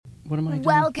What am I doing?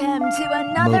 Welcome to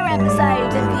another episode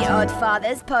of the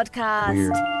Oddfathers podcast.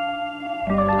 Weird.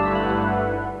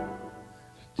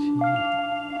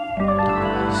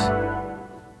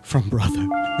 From brother.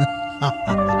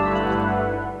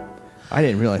 I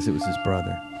didn't realize it was his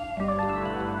brother.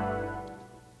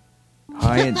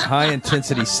 High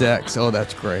intensity sex. Oh,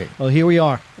 that's great. Well, here we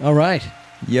are. All right.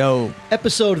 Yo.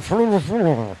 Episode.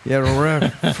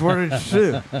 Yeah,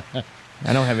 42.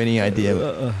 I don't have any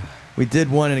idea. We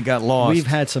did one and it got lost. We've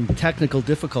had some technical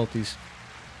difficulties.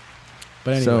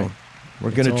 But anyway. So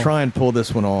we're going to try and pull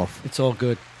this one off. It's all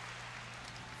good.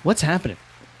 What's happening?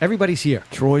 Everybody's here.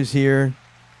 Troy's here.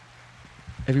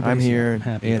 Everybody's I'm here. I'm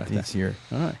happy about Anthony's that. here.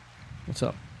 All right. What's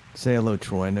up? Say hello,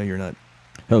 Troy. I know you're not.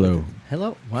 Hello.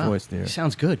 Hello. Wow. Troy's there.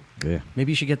 Sounds good. Yeah.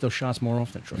 Maybe you should get those shots more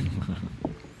often, Troy.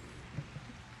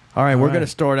 All right, we're right. going to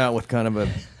start out with kind of a.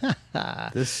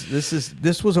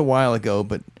 This was a while ago,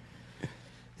 but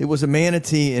it was a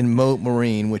manatee in Moat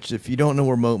Marine. Which, if you don't know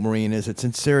where Moat Marine is, it's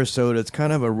in Sarasota. It's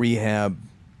kind of a rehab.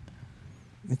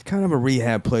 It's kind of a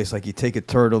rehab place. Like you take a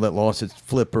turtle that lost its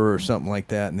flipper or something like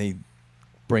that, and they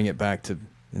bring it back to,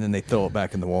 and then they throw it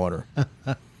back in the water.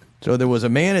 So there was a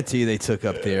manatee they took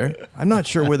up there. I'm not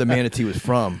sure where the manatee was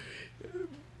from.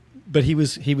 But he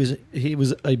was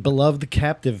a beloved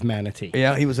captive manatee.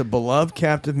 Yeah, he was a beloved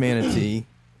captive manatee.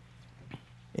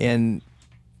 And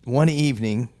one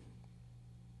evening,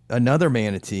 another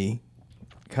manatee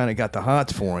kind of got the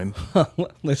hots for him.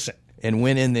 Listen. And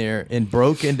went in there and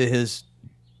broke into his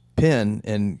pen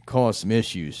and caused some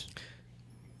issues.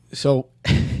 So,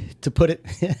 to put it,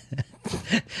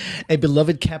 a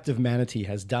beloved captive manatee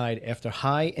has died after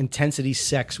high-intensity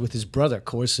sex with his brother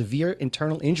caused severe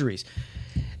internal injuries.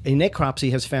 A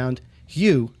necropsy has found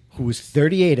Hugh, who was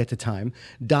 38 at the time,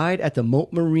 died at the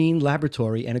Moat Marine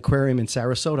Laboratory and Aquarium in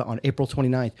Sarasota on April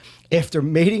 29th after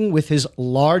mating with his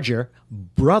larger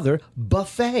brother,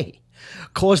 Buffet,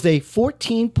 caused a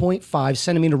 14.5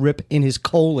 centimeter rip in his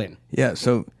colon. Yeah,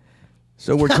 so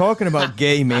we're talking about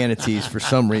gay manatees for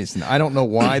some reason. I don't know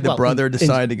why the brother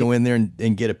decided to go in there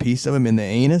and get a piece of him in the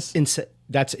anus.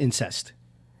 That's incest.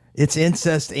 It's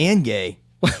incest and gay.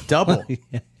 Double.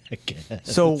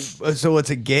 So it's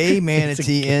a gay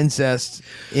manatee incest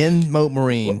in Moat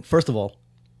Marine. Well, first of all,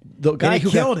 the guy who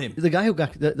killed him. The guy who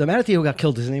got the manatee who got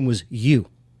killed, his name was Yu.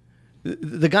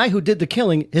 The guy who did the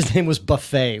killing, his name was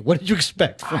Buffet. What did you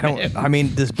expect from him? I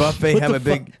mean, does Buffet have a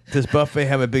big? Does Buffet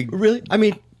have a big? Really? I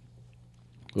mean,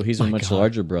 Well, he's a much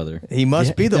larger brother. He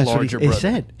must be the that's what larger he brother.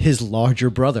 said his larger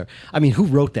brother. I mean, who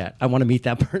wrote that? I want to meet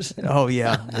that person. Oh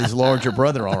yeah, his larger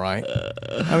brother. All right.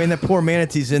 I mean, that poor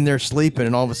manatee's in there sleeping,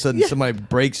 and all of a sudden somebody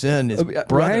breaks in. His brother.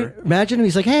 Right? Imagine him.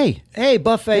 He's like, "Hey,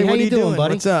 Buffet, Hey, how what you are you doing, doing?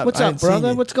 buddy? What's up? What's I up, hadn't seen brother?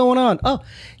 you." What's going on? Oh,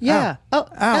 yeah. Ow.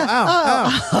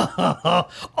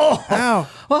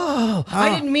 Oh, I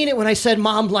didn't mean it when I said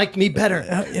Mom liked me better.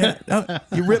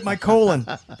 You ripped my colon.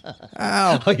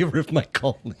 Ow. Oh, you ripped my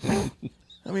colon.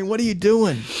 I mean, what are you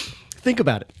doing? Think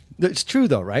about it. It's true,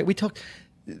 though, right? We talked.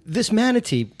 This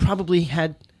manatee probably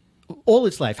had all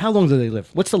its life. How long do they live?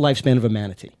 What's the lifespan of a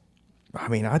manatee? I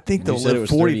mean, I think they'll You said it live was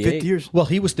 40, 38? 50 years. Well,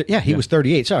 he was. He was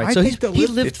 38. Sorry, I so think they'll he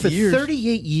live lived 50 for years.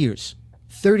 38 years.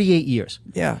 38 years.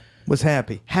 Yeah, was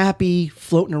happy. Happy,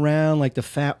 floating around like the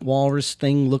fat walrus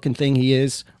looking thing he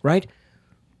is, right?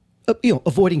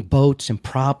 Avoiding boats and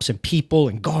props and people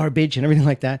and garbage and everything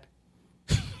like that.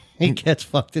 He gets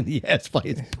fucked in the ass by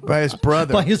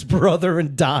his brother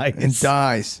and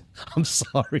dies. I'm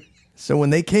sorry. So when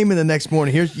they came in the next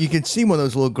morning, you can see one of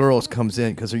those little girls comes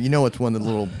in because it's one of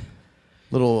the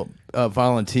little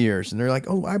volunteers, and they're like,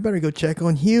 "Oh, I better go check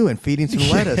on Hugh and feed him some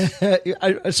lettuce."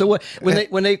 So when they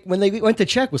went to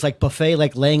check, was like Buffet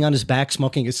like laying on his back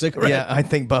smoking a cigarette? Yeah, I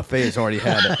think Buffet has already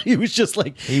had it. He was just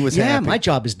like, happy. My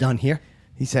job is done here.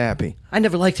 He's happy. I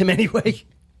never liked him anyway.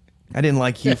 I didn't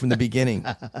like Hugh from the beginning.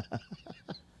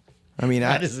 I mean,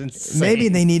 That is insane. Maybe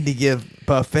they need to give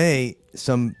Buffet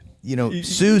some,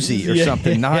 Susie or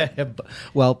something.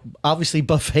 Well, obviously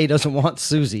Buffet doesn't want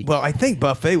Susie. Well, I think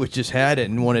Buffet just had it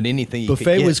and wanted anything he could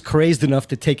Buffet get. was crazy enough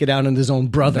to take it out on his own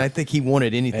brother. And I think he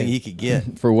wanted anything he could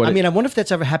get. For what? I mean, I wonder if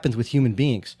that's ever happened with human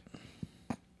beings.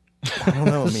 I don't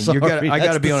know. I mean, Sorry, I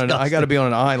got to be that's I got to be on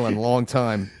an island a long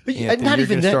time. Anthony. Not You're even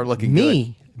gonna that. start looking me.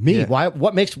 good. Yeah. Why?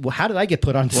 How did I get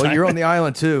put on? Well, you're on the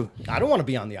island too. I don't want to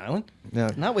be on the island. No.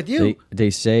 Not with you. They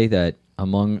say that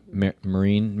among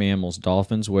marine mammals,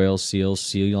 dolphins, whales, seals,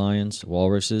 sea lions,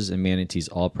 walruses, and manatees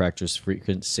all practice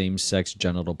frequent same-sex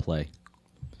genital play.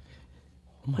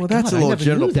 Oh my Well, that's God, a I little never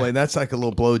genital knew that. play. That's like a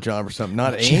little blowjob or something,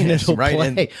 not anus, Genital right? play.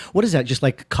 And, What is that? Just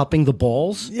like cupping the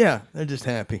balls? yeah, they're just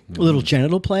happy. A little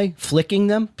genital play? Flicking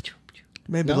them?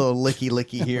 Maybe No? a little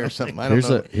licky here or something. I don't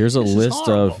know. Here's a This is list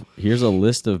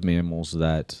horrible. of mammals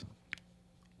that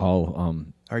all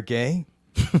Are gay?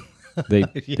 they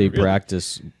Yeah, they really?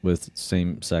 practice with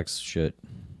same sex shit.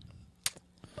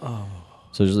 Oh,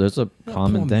 so there's a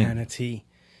common Poor thing. Manatee.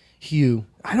 Hugh.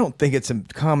 I don't think it's a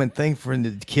common thing for him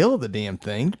to kill the damn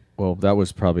thing. Well, that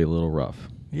was probably a little rough.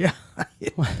 Yeah.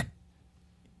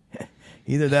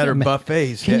 Either that or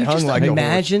buffets. Can you hung just like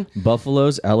imagine?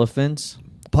 Buffaloes, elephants,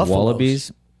 Buffaloes.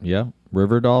 wallabies, yeah,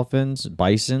 river dolphins,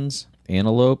 bisons,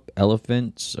 antelope,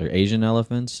 elephants or Asian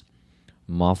elephants,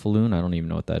 moffaloon, I don't even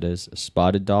know what that is,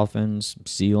 spotted dolphins,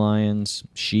 sea lions,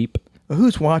 sheep, a horse.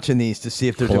 Who's watching these to see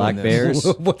if they're black doing this?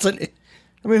 bears. What's an?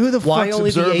 I mean, who the Why fuck's only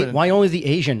observing? why only the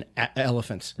Asian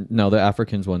elephants? No, the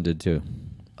Africans one did too.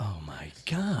 Oh my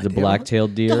God! The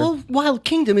black-tailed deer. The whole wild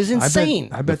kingdom is insane.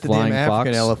 I bet The the damn flying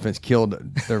African fox. elephants killed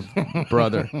their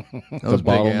brother. The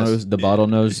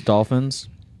bottlenose dolphins.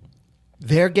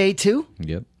 They're gay too.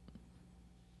 Yep.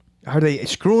 Are they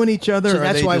screwing each other? So or are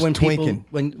that's they why just when twinking?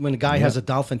 people when a guy has a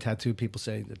dolphin tattoo, people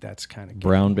say that that's kind of gay.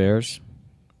 Brown bears.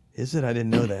 Is it? I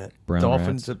didn't know that. Brown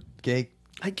Dolphins rats. are gay.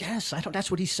 I guess I don't. That's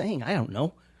what he's saying. I don't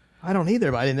know. I don't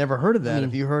either, but I never heard of that.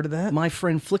 Have you heard of that? My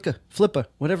friend Flipper,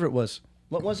 whatever it was.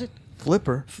 What was it?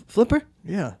 Flipper. Flipper?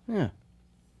 Yeah. Yeah.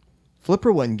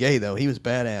 Flipper wasn't gay, though. He was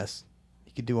badass.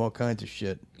 He could do all kinds of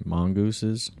shit.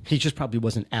 Mongooses. He just probably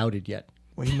wasn't outed yet.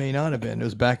 Well, he may not have been. It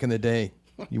was back in the day.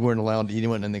 You weren't allowed to. You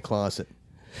weren't in the closet.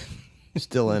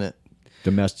 Still in it.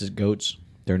 Domestic goats.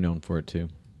 They're known for it too.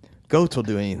 Goats will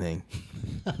do anything.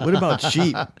 What about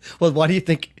sheep? Well, why do you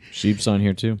think? Sheep's on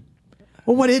here too.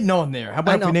 Well, what isn't on there? How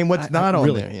about if we know. name what's not on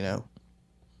really. there, you know?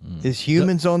 Is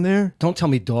humans on there? Don't tell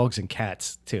me dogs and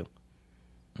cats too.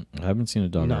 I haven't seen a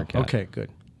dog or No. a cat. Okay. Good.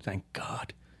 Thank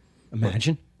God.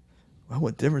 Imagine. Well,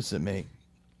 what difference does it make?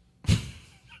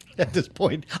 At this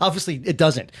point, obviously, it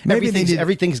doesn't. Maybe they did-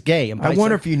 Everything's gay. And I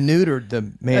wonder if you neutered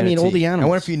the manatee. all the I wonder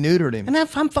animals. if you neutered him. And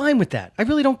I'm fine with that. I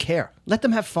really don't care. Let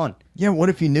them have fun. Yeah, what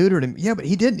if you neutered him? Yeah, but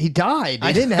he didn't. He died.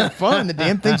 He didn't have fun. The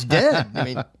damn thing's dead. I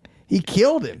mean, he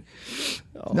killed him.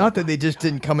 Not that they just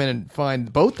didn't come in and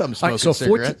find both of them All smoking right, so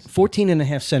cigarettes. 14 and a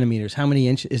half centimeters. How many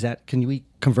inches is that? Can we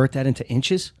convert that into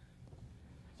inches?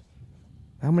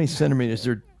 How many centimeters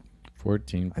are? thought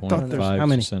there's- how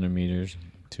many? 14.5 centimeters,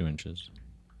 2 inches.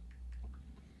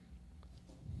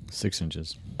 6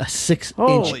 inches. A 6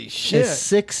 Holy inch. shit. A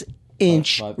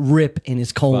 6-inch Five- rip in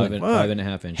his colon.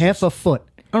 5.5 inches. Half a foot.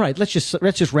 All right, let's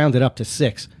just round it up to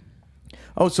 6.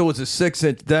 Oh, so it's a 6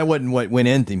 inch. That wasn't what went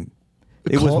into him.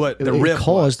 It was what the rip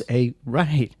caused was. a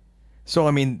right. So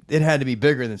I mean, it had to be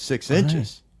bigger than 6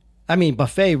 inches. I mean,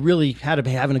 Buffet really had to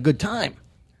be having a good time.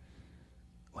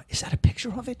 What, is that a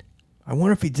picture of it? I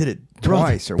wonder if he did it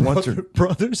twice or once or.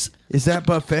 brothers. Is that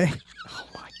Buffet? Oh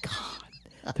my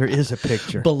God! There is a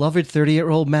picture. Beloved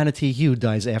 30-year-old Manatee Hugh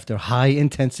dies after high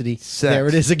intensity. Sex. There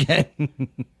it is again.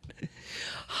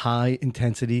 High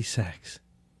intensity sex.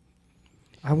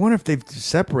 I wonder if they've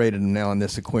separated him now in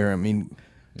this aquarium. I mean,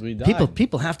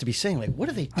 People have to be saying, like, what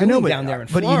are they I doing know, but, down there in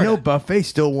but Florida? you know, Buffet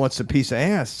still wants a piece of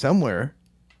ass somewhere.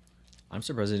 I'm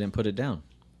surprised they didn't put it down.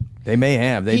 They may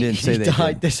have. They didn't say he they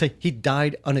died. did. They say he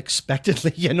died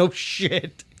unexpectedly. Yeah, no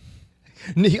shit.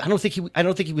 I don't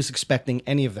think he was expecting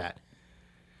any of that.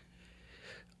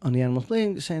 On the animal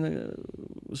thing, saying it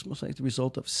was most likely the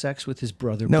result of sex with his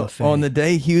brother. No, Buffet. on the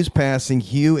day Hugh's passing,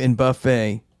 Hugh and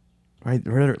Buffet, right?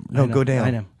 No, I know, go down.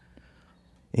 I know.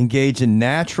 Engage in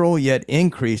natural yet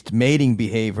increased mating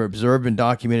behavior observed and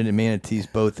documented in manatees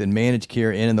both in managed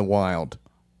care and in the wild.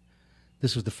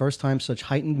 This was the first time such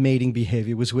heightened mating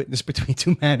behavior was witnessed between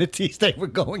two manatees. They were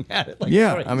going at it like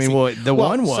Yeah, crazy. I mean, well,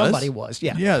 one was. Somebody was,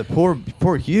 yeah. Yeah, the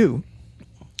poor Hugh.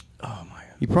 Oh my!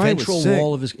 He probably ventral was sick.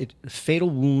 wall of his fatal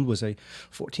wound was a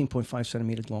 14.5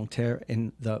 centimeters long tear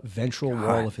in the ventral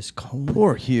wall of his colon.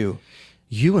 Poor Hugh.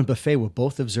 You and Buffet were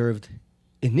both observed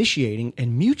initiating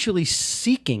and mutually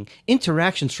seeking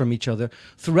interactions from each other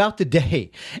throughout the day,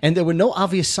 and there were no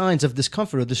obvious signs of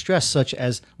discomfort or distress such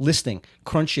as listing,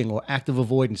 crunching, or active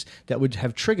avoidance that would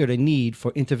have triggered a need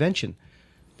for intervention.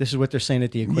 This is what they're saying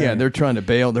at the aquarium. Yeah, they're trying to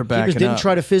bail. They're backing Keepers didn't up.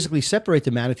 try to physically separate the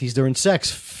manatees during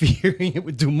sex, fearing it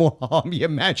would do more harm. You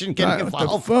imagine getting What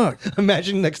the involved. fuck?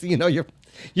 Imagine next thing you know, you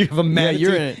have a manatee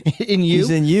you're in it. in you. He's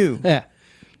in you. Yeah.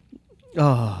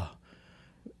 Oh,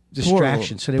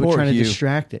 distraction. So they were poor trying to Hugh.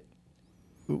 distract it.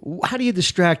 How do you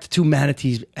distract two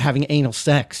manatees having anal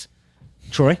sex,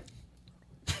 Troy?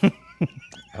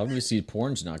 Obviously,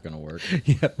 porn's not going to work.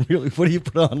 Yeah, really. What do you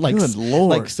put on? Like, Good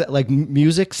Lord. like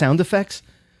music, sound effects.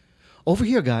 Over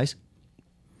here, guys.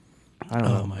 I don't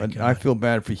know. my But God. I feel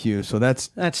bad for Hugh. So that's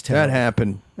That's that terrible.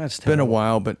 happened. That's It's been a terrible.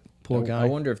 while, but Poor guy. I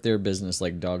wonder if their business,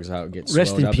 like dogs out, get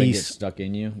Rest swelled in up and get peace. stuck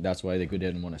in you. That's why they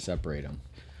didn't want to separate them.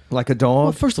 Like a dog?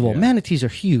 Well, first of all, Yeah. manatees are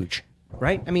huge,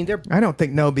 right? I mean, they're I don't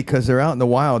think, no, because they're out in the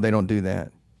wild, they don't do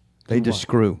that. They just what?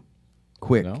 screw.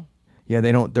 Quick. No? Yeah,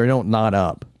 they don't knot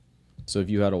up. So if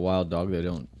you had a wild dog, they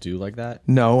don't do like that?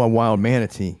 No, a wild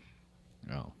manatee.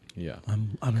 Oh, yeah.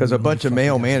 Because a bunch of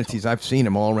male manatees, I've seen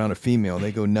them all around a female.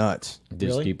 They go nuts. Just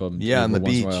Really? keep them. Yeah, on the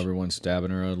once in a while, beach. everyone's stabbing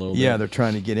her a little Yeah, bit. they're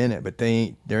trying to get in it, but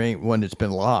there ain't one that's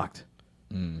been locked.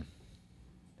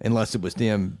 Unless it was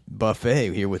damn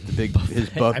Buffet here with the big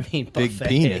big buffet.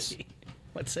 penis.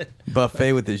 What's it?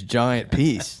 Buffet with his giant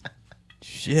piece.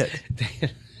 Shit.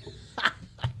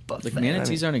 Like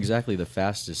manatees aren't exactly the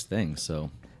fastest thing, so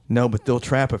No, but they'll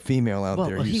trap a female out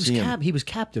there. Well, You he was see 'em. he was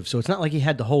captive, so it's not like he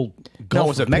had the whole No, it Gulf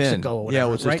was a of pin. Mexico. Or Yeah, it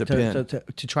whatever, was just right? a pin.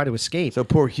 To try to escape. So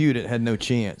poor Hewitt had no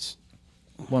chance.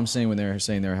 well, I'm saying when they're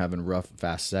saying they're having rough,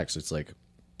 fast sex, it's like,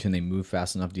 can they move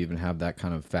fast enough to even have that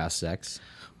kind of fast sex?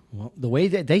 Well, the way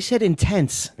that they said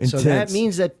intense, so that Intense.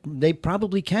 means that they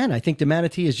probably can. I think the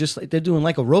manatee is just like they're doing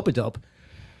like a rope-a-dope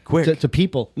Quick. to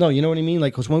people. No, you know what I mean?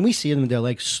 Like, because when we see them, they're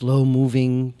like slow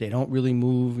moving. They don't really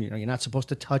move. You know, you're not supposed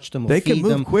to touch them or They feed can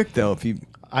move them. quick though. If you,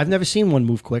 I've never seen one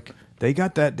move quick. they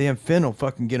got that damn fin will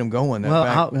fucking get them going. That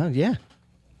Well, back. yeah.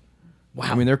 Wow.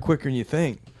 I mean, they're quicker than you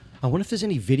think. I wonder if there's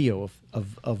any video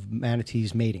of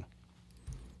manatees mating.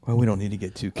 Well, we don't need to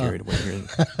get too carried away here.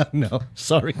 No,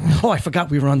 sorry. Oh, I forgot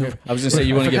we were on the. I was gonna say,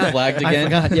 you want to get flagged I again?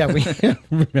 forgot. Yeah, we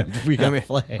remember we got I mean,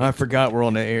 flagged. I forgot we're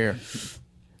on the air.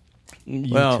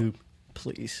 YouTube, well,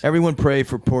 please. Everyone pray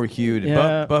for poor Hewitt.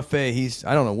 Yeah. Buffet,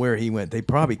 I don't know where he went. They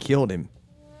probably killed him.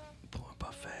 Poor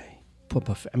Buffet. Poor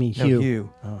Buffet. I mean, No, Hugh. Hugh.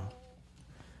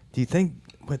 Do you think?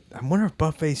 I wonder if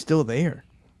Buffet's still there.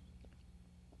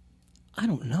 I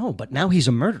don't know, but now he's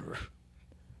a murderer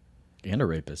And a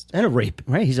rapist. and a rape.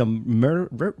 Right? He's a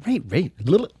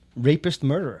little rapist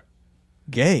murderer.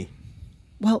 Gay.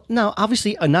 Well, no,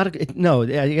 obviously no.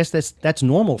 I guess that's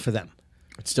normal for them.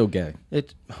 It's still gay.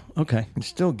 It okay. He's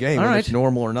still gay, All whether right. it's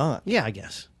normal or not. Yeah, I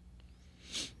guess.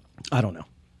 I don't know.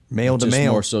 Male to Just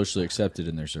male. more socially accepted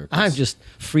in their circles. I'm just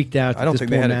freaked out. I don't that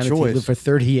think this they poor had a manatee choice. lived for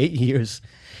 38 years,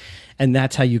 and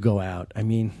that's how you go out. I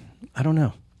mean, I don't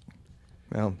know.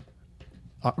 Well,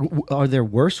 Are there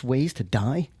worse ways to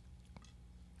die?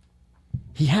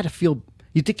 He had to feel.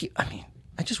 You think? I mean,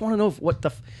 I just want to know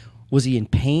if was he in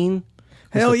pain?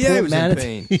 Was Hell the yeah, poor he was in manatee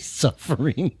pain. He's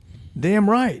suffering. damn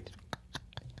right.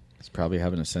 He's probably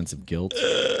having a sense of guilt.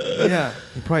 Yeah,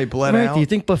 he probably bled Right? out. Do you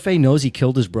think Buffet knows he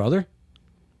killed his brother?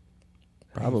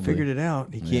 Probably. He figured it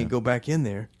out. He can't go back in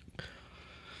there.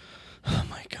 Oh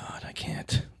my God, I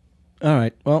can't. All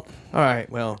right. Well, All right,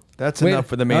 well, that's enough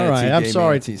for the manatee. All right. I'm gay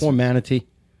sorry, manatees. poor manatee.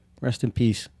 Rest in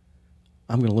peace.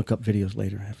 I'm going to look up videos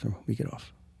later after we get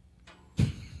off.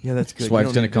 Yeah, that's good. His You wife's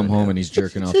don't gonna need come to home know. and he's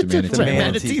jerking off to The manatee.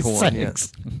 manatee porn, yeah.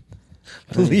 sex.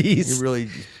 Please. You really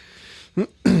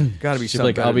got to be She's something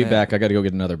like, better I'll be than that. back. I got to go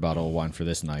get another bottle of wine for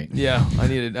this night. Yeah, I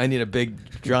need a big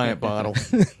giant bottle.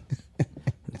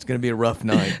 It's gonna be a rough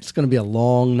night. It's going to be a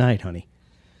long night, honey.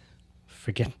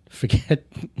 Forget.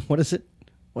 What is it?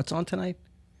 What's on tonight?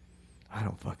 I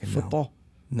don't fucking know. Football?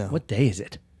 No. What day is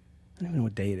it? I don't even know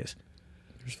what day it is.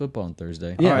 There's football on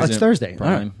Thursday. Yeah, Isn't it's it Thursday.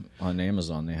 Prime on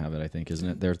Amazon. They have it, I think, isn't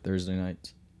it? They're Thursday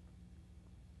nights.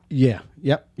 Yeah.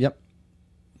 Yep.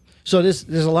 So there's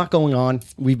a lot going on.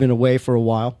 We've been away for a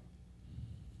while,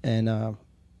 and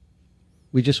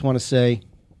we just want to say,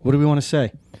 what do we want to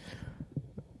say?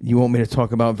 You want me to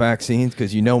talk about vaccines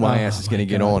because you know my ass is my gonna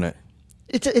get God. on it.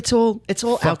 It's all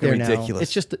out Fucking there now. ridiculous.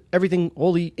 It's just everything.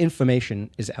 All the information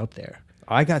is out there.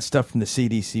 I got stuff from the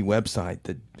CDC website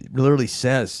that literally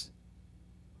says.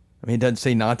 I mean, it doesn't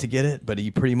say not to get it, but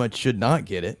you pretty much should not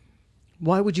get it.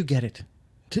 Why would you get it?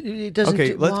 It doesn't.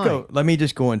 Okay, let's why? go. Let me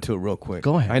just go into it real quick.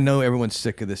 Go ahead. I know everyone's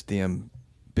sick of this damn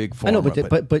big pharma. I know, but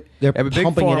they're Yeah, but big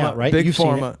pumping it pharma- out, right? big You've seen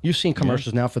pharma- it. You've seen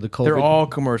commercials now for the COVID. they're all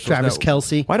commercials. Travis now.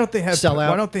 Kelce. Why don't they have Sell out.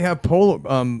 Why don't they have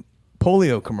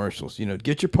polio commercials? You know,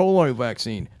 get your polio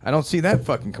vaccine. I don't see that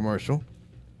fucking commercial.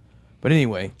 But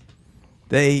anyway,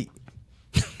 they.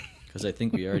 Because I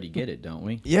think we already get it, don't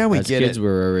we? Yeah, we As get kids, it.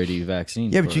 we're already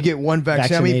vaccinated. Yeah, but you get one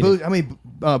vaccine. Vaccinated. How many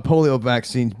polio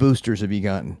vaccines boosters have you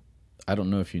gotten? I don't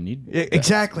know if you need.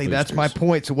 Exactly. That's my boosters.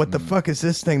 point. So what the fuck is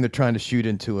this thing they're trying to shoot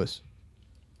into us?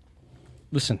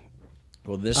 Listen,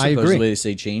 Well, this I agree. supposedly they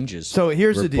say changes. So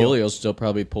here's Where the deal. Polio's still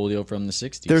probably polio from the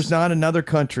 60s. There's not another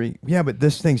country. Yeah, but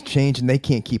this thing's changed and they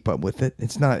can't keep up with it.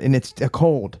 It's not, and it's a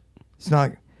cold. It's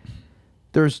not.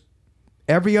 There's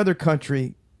every other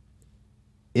country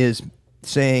is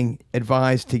saying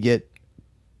advised to get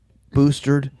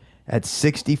boosted at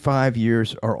 65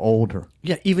 years or older.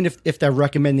 yeah, even if they're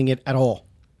recommending it at all.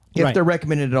 if Right. they're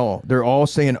recommended at all. They're all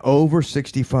saying over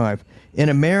 65. In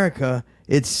America,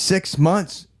 it's 6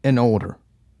 months and older.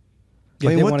 Yeah, I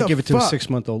mean, they what want to the give it to a fuck?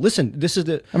 6-month-old. Listen, this is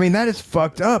the I mean, that is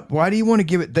fucked up. Why do you want to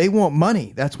give it? They want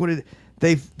money. That's what it.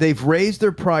 They've raised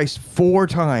their price 4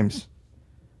 times.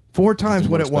 4 times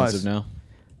More what it was. expensive now.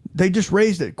 They just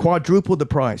raised it, quadrupled the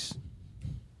price,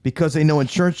 because they know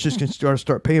insurance just can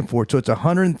start paying for it. So it's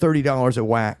 $130 a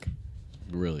whack.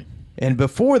 Really? And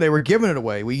before they were giving it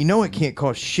away. Well, you know it can't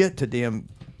cost shit to damn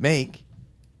make.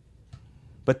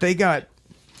 But I got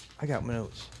my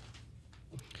notes.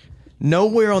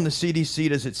 Nowhere on the CDC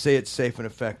does it say it's safe and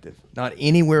effective. Not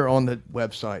anywhere on the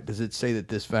website does it say that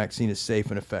this vaccine is safe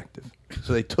and effective.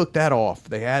 So they took that off.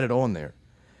 They had it on there.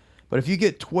 But if you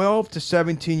get 12 to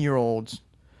 17-year-olds,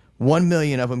 1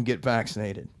 million of them get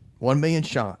vaccinated. 1 million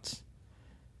shots.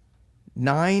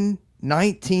 19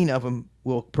 of them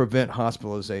will prevent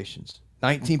hospitalizations.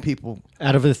 19 people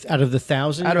out of the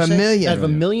 1,000. out you're of a saying? million. Out of a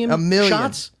million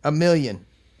shots. A million.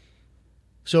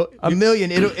 So A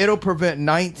million. It'll prevent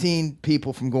 19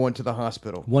 people from going to the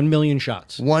hospital. 1 million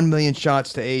shots. 1 million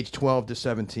shots to age 12 to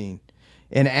 17.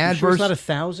 And You adverse. sure it's not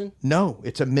 1,000? No,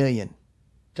 it's a million.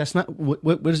 That's not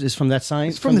what is this from that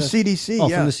science? It's from the CDC. Oh,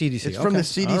 yeah. from the CDC. It's from the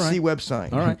Okay. CDC All right.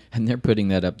 website. All right. And they're putting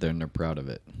that up there and they're proud of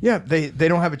it. Yeah, they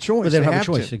don't have a choice. But they don't have a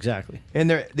to. choice, exactly. And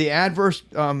the adverse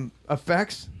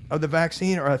effects of the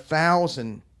vaccine are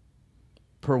 1,000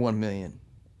 per 1 million.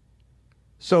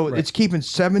 So Right. it's keeping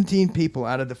 17 people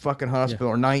out of the fucking hospital,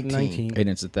 or 19. And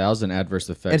it's 1,000 adverse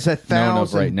effects. It's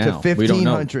 1,000 right to now. We don't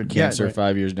know. 1,500. Cancer Yeah, right.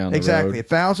 5 years down the Exactly. road.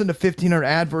 1,000 to 1,500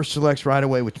 adverse selects right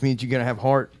away, which means you're going to have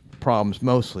heart problems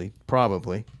mostly,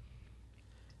 probably.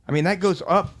 I mean, that goes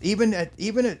up even at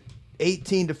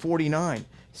 18 to 49.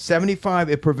 75,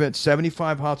 it prevents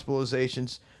 75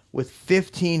 hospitalizations with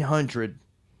 1,500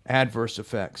 adverse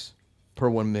effects per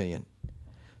 1 million.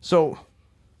 So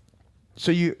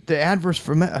the adverse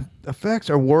effects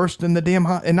are worse than the damn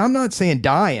and I'm not saying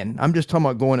dying. I'm just talking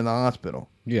about going to the hospital.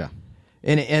 Yeah.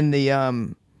 And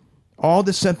the all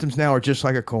the symptoms now are just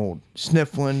like a cold.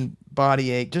 Sniffling, body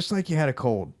ache, just like you had a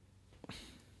cold.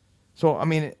 So, I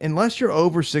mean, unless you're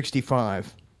over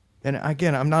 65, and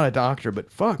again, I'm not a doctor,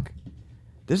 but fuck,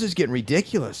 this is getting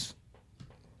ridiculous.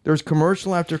 There's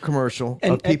commercial after commercial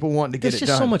of people wanting to get it done. There's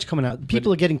just so much coming out.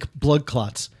 People are getting blood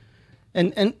clots.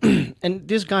 And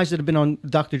there's guys that have been on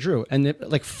Dr. Drew, and they're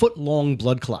like foot-long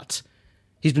blood clots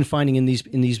he's been finding in these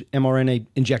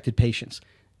mRNA-injected patients.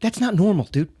 That's not normal,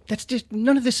 dude. That's just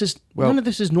none of this is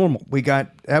normal. We got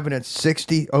evidence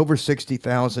over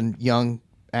 60,000 young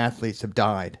athletes have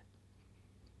died.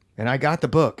 And I got the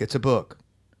book. It's a book.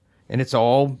 And it's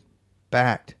all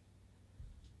backed.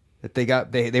 That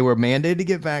they were mandated to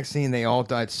get vaccine. They all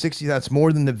died. 60, that's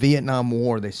more than the Vietnam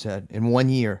War, they said, in 1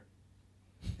 year.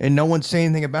 And no one's saying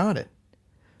anything about it.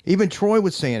 Even Troy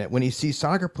was saying it when he sees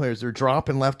soccer players, they're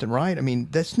dropping left and right. I mean,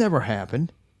 that's never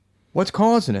happened. What's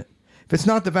causing it? If it's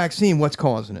not the vaccine, what's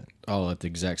causing it? All at the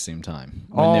exact same time.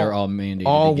 When they're all mandated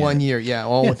all to get 1 it. year, yeah,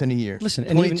 all within a year. Listen,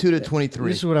 and 22 even- to 23.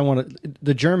 This is what I want to.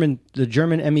 The German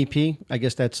MEP, I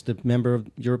guess that's the member of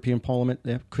European Parliament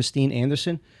there, Christine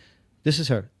Anderson. This is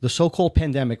her. The so-called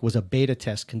pandemic was a beta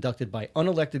test conducted by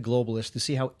unelected globalists to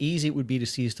see how easy it would be to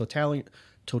seize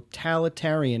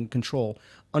totalitarian control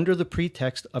under the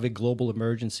pretext of a global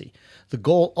emergency. The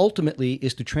goal ultimately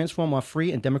is to transform our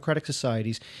free and democratic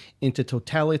societies into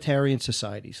totalitarian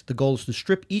societies. The goal is to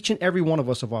strip each and every one of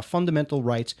us of our fundamental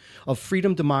rights of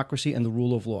freedom, democracy, and the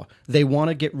rule of law. They want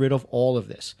to get rid of all of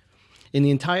this. In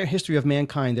the entire history of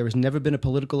mankind, there has never been a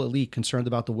political elite concerned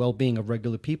about the well-being of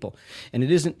regular people, and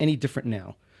it isn't any different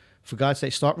now. For God's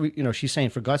sake, she's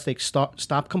saying, for God's sake,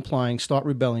 stop complying, start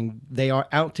rebelling. They are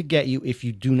out to get you if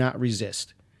you do not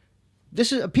resist.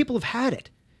 This is people have had it.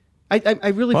 I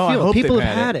really feel people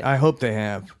have had it. I hope they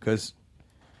have, because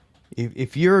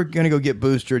if you're going to go get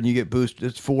boosted and you get boosted,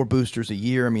 it's 4 boosters a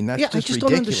year. I mean, that's just I just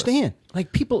ridiculous. don't understand.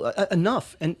 Like people,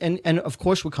 enough. And of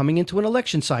course, we're coming into an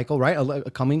election cycle, right?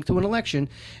 Coming to an election,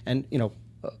 and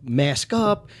mask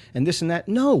up and this and that.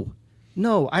 No,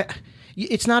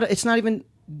 it's not even.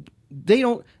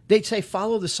 They'd say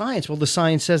follow the science. Well, the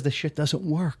science says the shit doesn't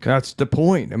work. That's the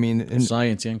point. I mean,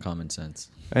 Science and common sense.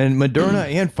 and Moderna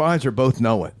and Pfizer both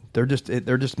know it. They're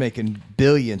just making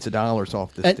billions of dollars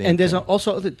off this. And there's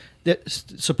also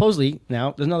supposedly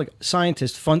now there's another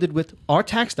scientist funded with our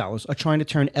tax dollars are trying to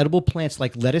turn edible plants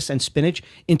like lettuce and spinach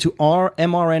into our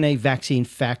mRNA vaccine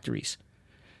factories.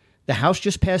 The House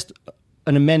just passed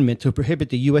an amendment to prohibit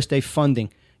the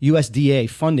USDA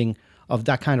funding of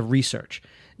that kind of research.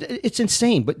 It's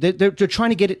insane, but they're trying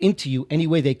to get it into you any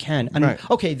way they can. And Right.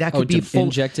 okay, that could be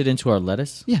injected into our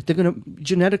lettuce? Yeah, they're going to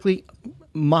genetically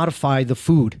modify the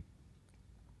food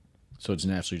So it's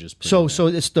naturally just put So in so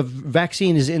it's the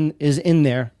vaccine is in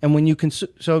there, and when you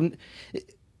so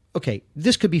okay,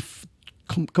 this could be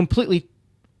completely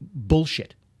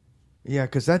bullshit. Yeah,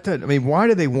 because that doesn't. I mean, why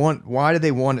do they want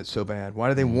it so bad? Why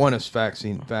do they want us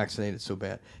vaccinated so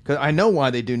bad? Because I know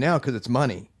why they do now. Because it's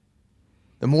money.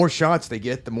 The more shots they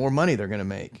get, the more money they're going to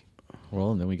make.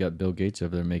 Well, and then we got Bill Gates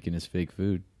over there making his fake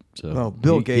food. So Well,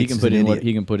 Bill Gates he can is put an in idiot.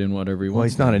 he can put in whatever he Well,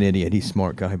 wants. he's not an idiot. He's a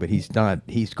smart guy, but he's not.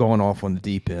 He's going off on the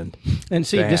deep end. And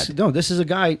see, Bad. this is a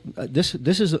guy. This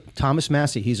is Thomas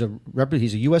Massey. He's a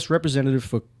U.S. representative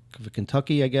for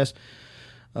Kentucky, I guess.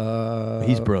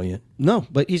 He's brilliant. No,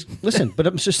 but listen. But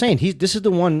I'm just saying, this is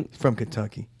the one. He's from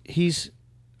Kentucky.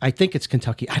 I think it's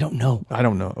Kentucky. I don't know. I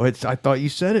don't know. I thought you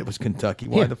said it was Kentucky.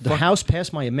 Why Yeah, the the fuck? House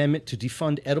passed my amendment to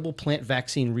defund edible plant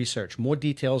vaccine research. More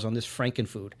details on this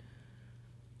Frankenfood.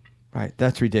 Right,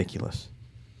 that's ridiculous.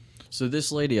 So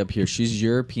this lady up here, she's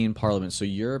European Parliament. So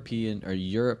Europe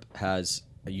as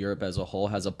a whole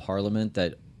has a parliament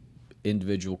that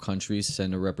individual countries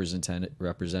send a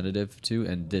representative to,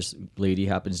 and this lady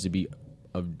happens to be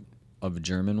of a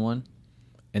German one.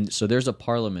 And so there's a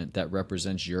parliament that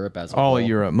represents Europe as a whole. All of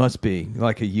Europe must be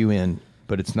like a UN,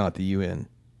 but it's not the UN.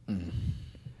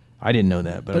 I didn't know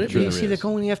that, but I'm sure there they're is.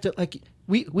 going after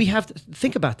we have to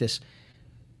think about this.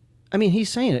 I mean, he's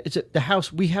saying it. It's the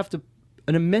House. We have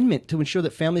an amendment to ensure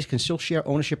that families can still share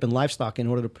ownership in livestock in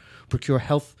order to procure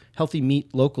healthy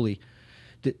meat locally.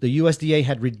 The USDA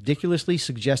had ridiculously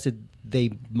suggested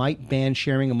they might ban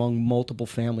sharing among multiple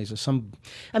families or some.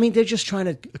 I mean, they're just trying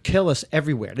to kill us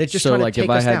everywhere. They're just So trying like to take if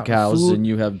I us had down. cows Food- and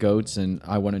you have goats and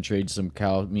I want to trade some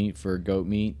cow meat for goat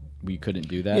meat, we couldn't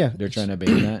do that. Yeah, They're trying to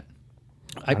ban that.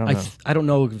 I don't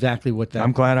know exactly what that.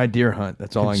 I'm glad I deer hunt.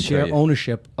 That's all I can share tell you.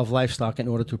 ownership of livestock in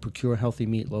order to procure healthy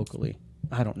meat locally.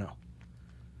 I don't know.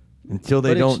 Until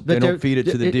they But it's- but don't feed it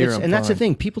to the deer. it's- I'm and that's the fine.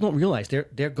 thing. People don't realize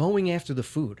they're going after the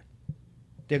food.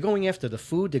 They're going after the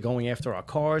food. They're going after our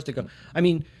cars. I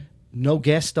mean, no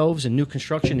gas stoves and new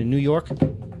construction in New York.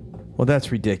 Well,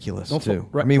 that's ridiculous Don't too.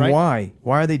 right- I mean, right? why?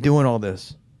 Why are they doing all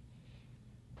this?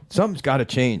 Something's got to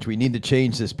change. We need to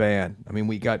change this bad. I mean,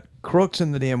 we got crooks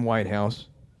in the damn White House.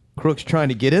 Crooks trying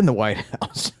to get in the White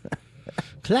House.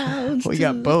 Clowns We to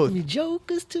got both. me,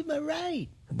 jokers to my right.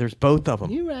 There's both of them.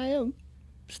 Here I am,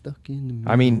 stuck in the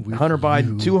middle. I mean, with Hunter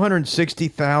Biden, you.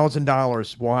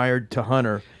 $260,000 wired to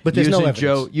Hunter, But there's using no evidence.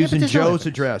 Joe, Yeah, but using there's no Joe's evidence.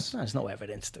 address, No, there's no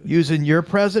evidence, dude. using your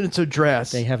president's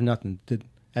address. They have nothing.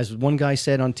 As one guy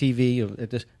said on TV,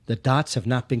 the dots have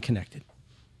not been connected.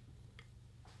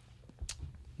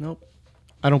 Nope.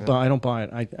 I don't buy it.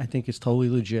 I think it's totally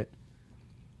legit.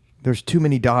 There's too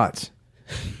many dots.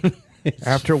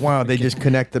 After a while, they just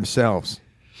connect themselves.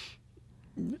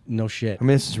 No shit. I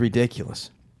mean, this is ridiculous.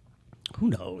 Who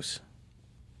knows?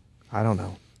 I don't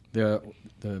know. The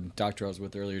doctor I was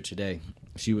with earlier today,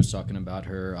 she was talking about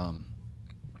her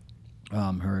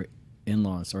her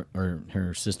in-laws or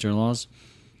her sister-in-laws.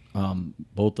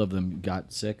 Both of them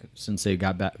got sick since they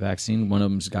got vaccine. One of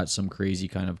them's got some crazy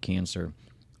kind of cancer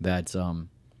that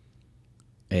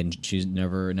and she's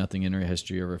nothing in her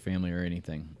history of her family or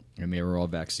anything. And they were all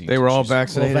vaccinated. They were all All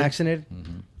vaccinated. vaccinated?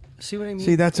 See what I mean?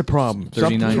 See, that's a problem.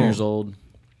 39 Something's years wrong. old.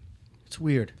 It's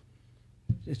weird.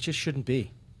 It just shouldn't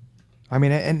be. I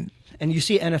mean, and And you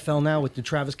see NFL now with the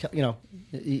Travis,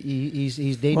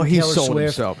 he's dating Well, he Taylor sold Swift.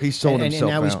 himself. He sold and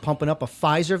himself now he's out. pumping up a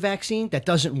Pfizer vaccine that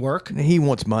doesn't work. he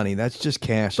wants money. That's just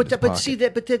cash. in his But pocket. see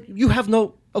that you have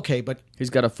no but He's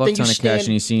got a fuck Then you ton of cash stand- and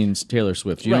he's seen Taylor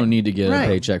Swift. You Right. don't need to get Right. a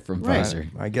paycheck from Right. Pfizer.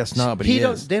 I guess not, but he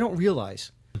is. They don't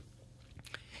realize.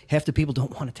 Half the people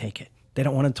don't want to take it. They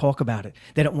don't want to talk about it.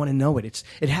 They don't want to know it.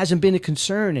 It hasn't been a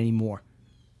concern anymore.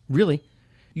 Really,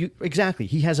 exactly.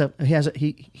 He's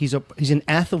an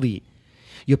athlete.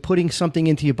 You're putting something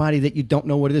into your body that you don't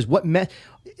know what it is.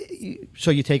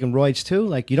 So you're taking roids too?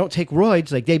 Like you don't take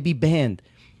roids, like they'd be banned,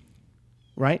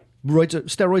 right?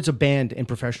 Steroids are banned in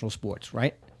professional sports,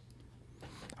 right?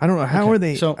 I don't know how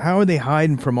Okay, how are they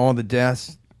hiding from all the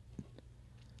deaths,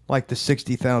 like the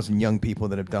 60,000 young people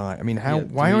that have died? I mean,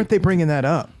 why aren't they bringing that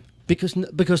up? Because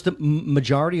the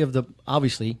majority of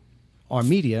obviously our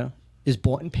media is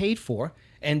bought and paid for,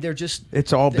 and they're just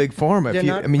It's all big pharma. they're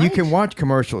not You can right. watch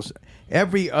commercials.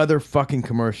 Every other fucking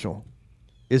commercial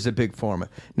is a big pharma.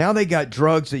 Now they got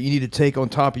drugs that you need to take on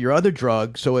top of your other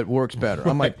drug so it works better.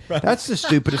 I'm like, that's the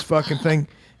stupidest fucking thing.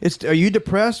 Are you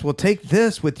depressed? Well, take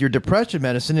this with your depression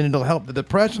medicine and it'll help the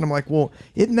depression. I'm like, well,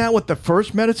 isn't that what the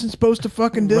first medicine's supposed to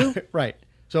fucking do? right.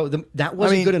 So that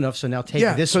wasn't good enough. So now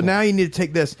take this. So one. now you need to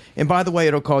take this. And by the way,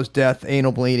 it'll cause death,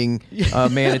 anal bleeding.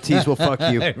 Manatees will fuck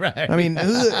you. Right. I mean,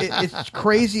 it's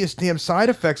craziest damn side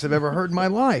effects I've ever heard in my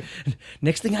life.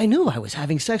 Next thing I knew, I was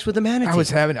having sex with a manatee.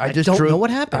 I just don't know what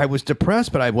happened. I was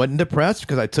depressed, but I wasn't depressed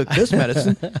because I took this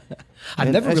medicine. I've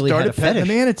never really had a fetish.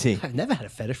 Manatee. I've never had a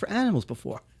fetish for animals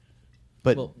before.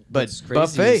 But what's crazy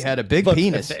Buffet is- had a big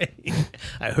penis.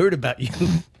 I heard about you.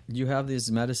 You have these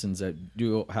medicines that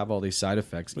do have all these side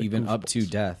effects, even up to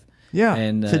death. Yeah,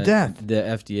 and to death. The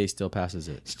FDA still passes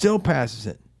it. Still passes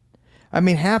it. I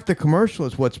mean, half the commercial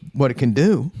is what it can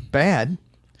do. Bad.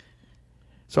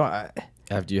 So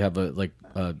After you have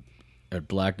a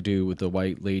black dude with a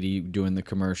white lady doing the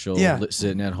commercial,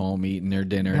 sitting at home eating their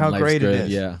dinner. How and life's great it good. is.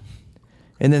 Yeah.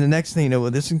 And then the next thing you know,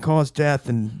 well, this can cause death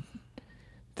and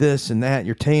this and that.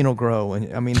 Your taint will grow.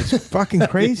 And I mean, it's fucking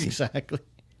crazy. Exactly.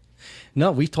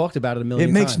 No, we've talked about it a million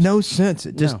It times. makes no sense.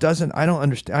 It just No. doesn't. I don't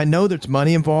understand. I know there's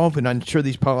money involved, and I'm sure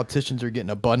these politicians are getting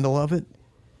a bundle of it.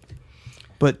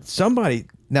 But somebody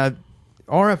now,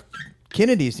 RF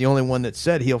Kennedy's the only one that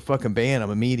said he'll fucking ban them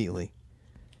immediately,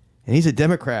 and he's a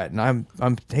Democrat, and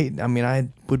I'm hating. I mean, I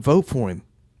would vote for him,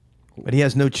 but he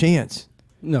has no chance.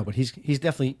 No, but he's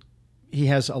definitely he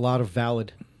has a lot of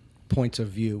valid points of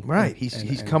view. Right.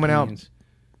 He's coming out.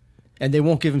 and they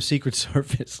won't give him Secret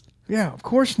Service. Yeah, of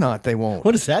course not. They won't.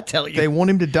 What does that tell you? They want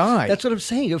him to die. That's what I'm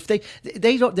saying. If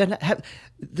they don't then have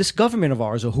this government of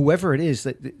ours or whoever it is,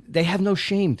 that they have no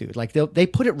shame, dude. Like they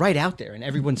put it right out there in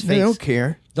everyone's face. They don't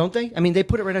care. Don't they? I mean, they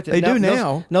put it right out there. They do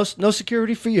now. No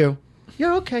security for you.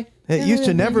 You're okay. It used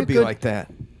to never you're be good. like that.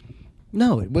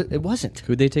 No, it wasn't.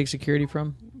 Who'd they take security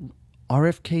from?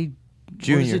 RFK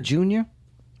Jr. What is it, Jr.?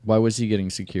 Why was he getting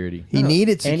security? He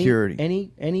needed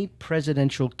security. Any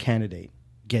presidential candidate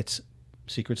gets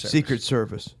Secret Service. Secret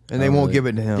Service, and they won't give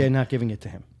it to him. They're not giving it to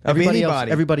him. Of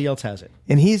anybody. Everybody else has it.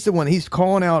 And he's the one. He's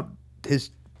calling out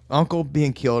his uncle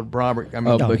being killed, Robert. I mean,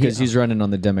 Oh, No, because he- he's running on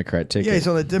the Democrat ticket. yeah, he's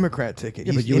on the Democrat ticket.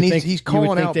 Yeah, but He's, you and would he's, think- he's you would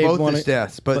calling think out they'd both want his it-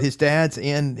 deaths, but his dad's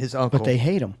and his uncle. But they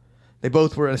hate him. They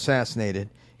both were assassinated,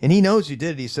 and he knows who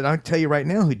did it. He said, "I'll tell you right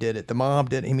now who did it. The mob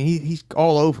did it." I mean, he's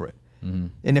all over it. Mm-hmm.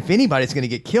 And if anybody's going to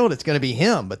get killed, it's going to be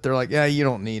him. But they're like, "Yeah, you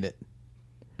don't need it,"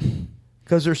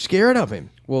 because they're scared of him.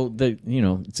 Well,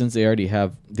 since they already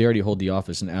hold the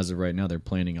office, and as of right now, they're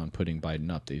planning on putting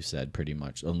Biden up. They've said pretty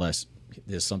much, unless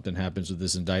there's something happens with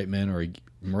this indictment or he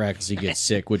miraculously gets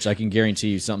sick, which I can guarantee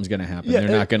you something's going to happen. Yeah, they're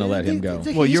not going to let him go.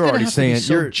 Well, He's you're gonna already have to be saying-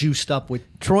 so you're- juiced up with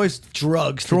Troy's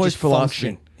drugs. to Troy's just philosophy.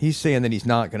 function. He's saying that he's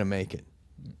not going to make it.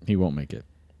 He won't make it.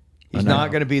 He's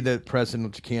not going to be the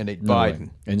presidential candidate, No way. Biden.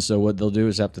 And so what they'll do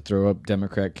is have to throw up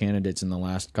Democrat candidates in the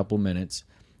last couple minutes.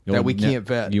 That we can't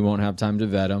vet. You won't have time to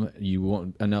vet them. You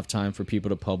won't enough time for people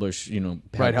to publish.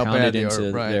 Right, how pound bad it they are,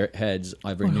 into right. their heads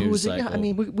every Well, who news is it? cycle. Yeah, I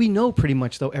mean, we know pretty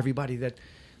much though everybody that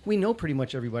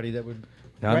would.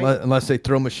 Now, right? unless they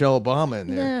throw Michelle Obama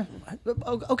in there. Yeah,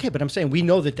 okay, but I'm saying we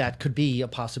know that could be a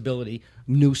possibility.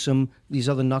 Newsom, these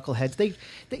other knuckleheads. They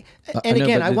and know,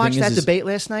 again, but I the watched thing that is- debate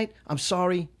last night. I'm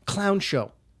sorry, clown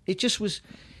show. It just was.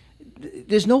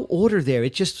 There's no order there.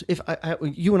 It just if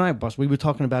you and I, boss, we were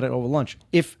talking about it over lunch.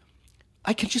 If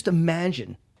I could just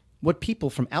imagine what people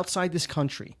from outside this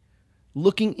country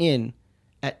looking in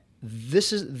at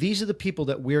these are the people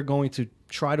that we're going to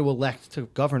try to elect to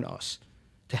govern us,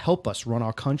 to help us run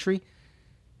our country.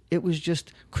 It was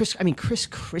just Chris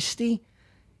Christie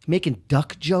making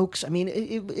duck jokes. I mean,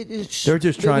 it is. They're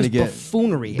just trying to get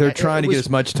buffoonery. They're trying It to was- get as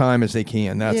much time as they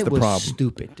can. That's it the was problem.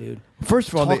 stupid, dude. First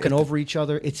of all, talking over each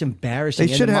other, it's embarrassing.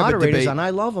 They should and the have a moderators, debate. and I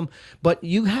love them, but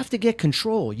you have to get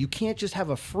control. You can't just have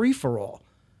a free for all.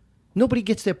 Nobody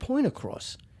gets their point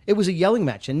across. It was a yelling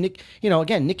match, and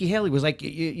Nikki Haley was like,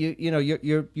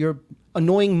 your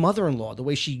annoying mother-in-law, the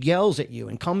way she yells at you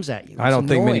and comes at you. I don't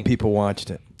It's think many annoying. people watched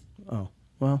it. Oh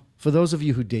well, for those of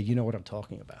you who did, you know what I'm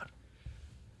talking about.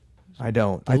 I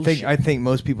don't. Bullshit. I think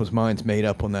most people's minds made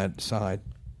up on that side.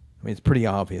 I mean, it's pretty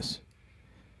obvious.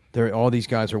 All these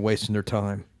guys are wasting their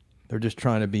time. They're just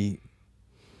trying to be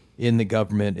in the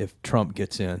government if Trump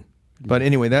gets in. But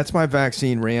anyway, that's my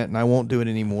vaccine rant, and I won't do it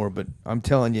anymore. But I'm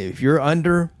telling you, if you're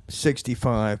under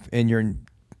 65 and you're in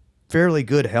fairly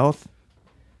good health,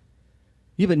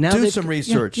 Yeah, but now do they've- some yeah,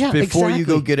 research yeah, before you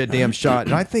go exactly. get a damn shot.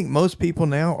 And I think most people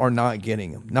now are not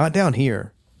getting them. Not down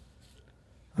here.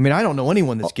 I mean, I don't know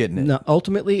anyone that's getting it. No,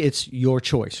 ultimately, it's your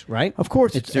choice, right? Of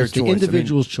course it's their the choice. I mean-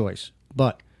 individual's choice.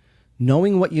 But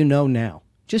knowing what you know now,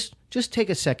 just take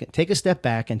a second, take a step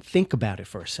back, and think about it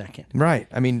for a second. Right.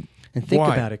 I mean, And think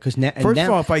why? about it, because now, First of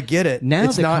all, if I get it, now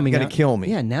it's they're not coming going out- to kill me.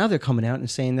 Yeah, now they're coming out and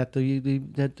saying that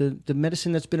the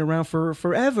medicine that's been around for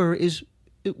forever is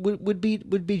it would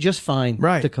be just fine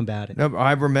Right. to combat it. No,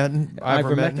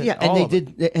 ivermectin. Yeah, and they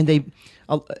did, and they.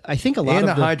 I think a lot And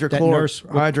of the that nurse.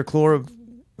 hydrochlor.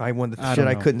 I won the shit don't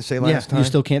I know. couldn't say last time. You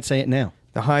still can't say it now.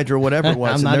 The hydro, whatever it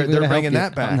was. I'm not and even they're gonna help bringing you.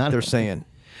 that back. I'm not- They're saying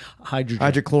Hydrogen.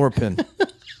 hydrochloroquine,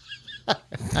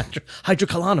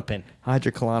 Hydrocolonopin.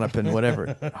 hydrocolonopin,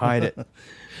 whatever. Hide it.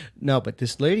 No, but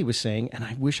this lady was saying, and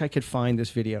I wish I could find this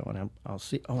video, and I'll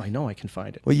see. Oh, I know I can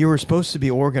find it. Well, you were supposed to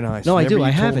be organized. No, I Remember do. I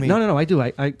you have told it. me- No, I do.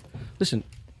 I listen.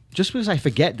 Just because I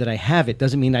forget that I have it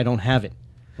doesn't mean I don't have it,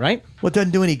 right? Well, it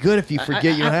doesn't do any good if you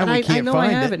forget you have it. We I can't know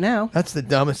find I have it now. That's the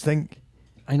dumbest thing.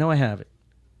 I know I have it.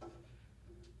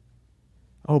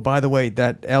 Oh, by the way,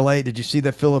 that L.A. Did you see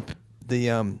the Philadelphia?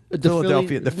 The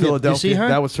Philadelphia. You see her?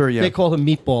 That was her. Yeah. They call her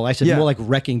Meatball. I said Yeah. more like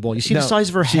Wrecking Ball. You see the No, size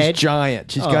of her she's head?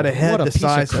 giant. She's Oh, got a head what a the piece of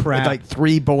size of crap. like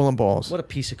 3 bowling balls. What a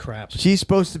piece of crap. She's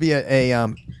supposed to be a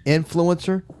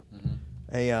influencer,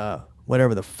 a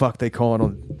whatever the fuck they call it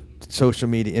on social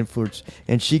media, influence,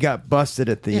 and she got busted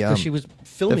at the Yeah, because she was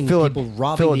filming Phila- people robbing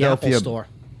the Apple Philadelphia store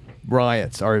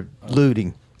riots or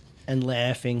looting. and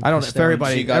laughing. I don't know if hysterical.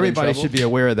 She got in everybody trouble? should be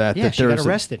aware of that. Yeah, that she got there's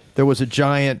arrested. There was a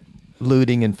giant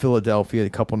looting in Philadelphia a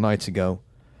couple nights ago,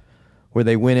 where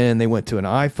they went in. They went to an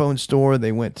iPhone store.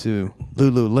 They went to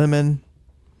Lululemon,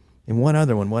 and one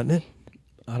other one, wasn't it?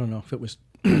 I don't know if it was.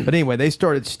 But anyway, they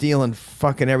started stealing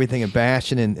fucking everything and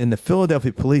bashing, and the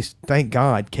Philadelphia police, thank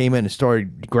God, came in and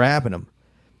started grabbing them.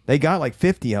 They got like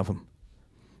 50 of them,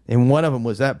 and one of them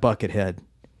was that buckethead.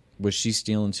 Was she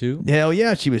stealing too? Hell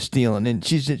yeah, she was stealing, and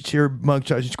she's her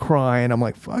mugshot. She's crying. I'm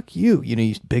like, fuck you, you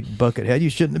big buckethead. You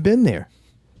shouldn't have been there.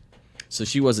 So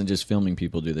she wasn't just filming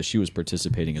people do this; she was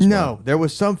participating as well. No, there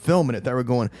was some filming it that were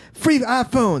going free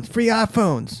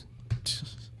iPhones,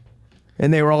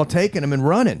 and they were all taking them and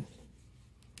running,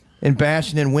 and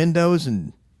bashing in windows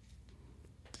and.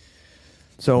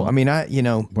 So I mean,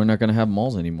 We're not going to have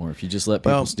malls anymore if you just let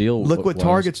people steal. Look what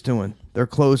Target's doing. They're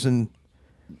closing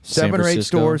 7 or 8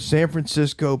 Francisco. stores. San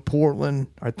Francisco, Portland,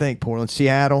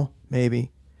 Seattle,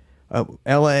 maybe,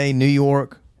 L.A., New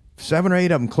York. 7 or 8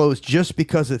 of them closed just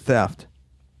because of theft.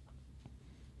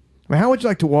 I mean, how would you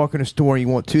like to walk in a store and you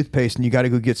want toothpaste and you got to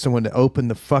go get someone to open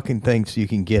the fucking thing so you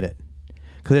can get it?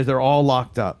 Because they're all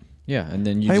locked up. Yeah, and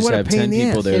then you Hey, just what a have pain 10 in the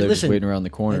people ass. there. Hey, They're listen, just waiting around the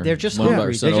corner. They're just One of hungry.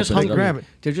 our son They're just opened it up. hungry.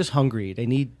 They're just hungry. They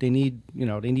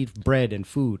need bread and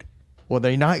food. Well,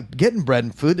 they're not getting bread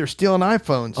and food. They're stealing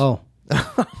iPhones. Oh,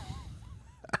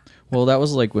 Well, that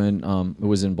was like when it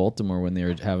was in Baltimore when they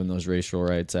were having those racial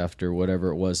riots after whatever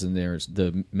it was, and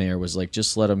the mayor was like,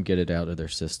 "Just let them get it out of their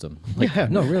system." Like, yeah,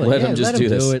 no, really. let Yeah, them just let do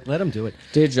them this. do it. Let them do it.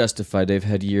 They're justified. They've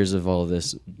had years of all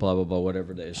this, blah blah blah,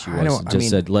 whatever the issue I was. don't- I Just mean-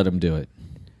 said, let them do it.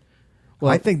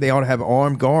 I think they ought to have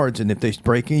armed guards, and if they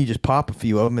break in, you just pop a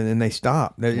few of them, and then they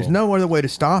stop. There's no other way to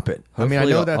stop it. I mean, I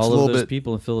Hopefully know that's a all little of those bit.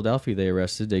 people in Philadelphia they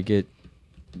arrested. They get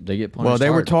punished. Well, they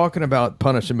were hard. talking about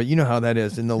punishing, but you know how that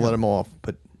is, and they'll let them off.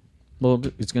 But Well,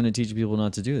 it's going to teach people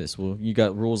not to do this. Well, you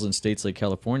got rules in states like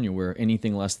California where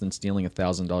anything less than stealing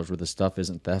 $1,000 worth of stuff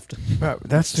isn't theft.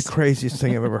 that's the craziest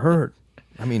thing I've ever heard.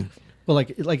 I mean, Well,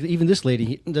 like even this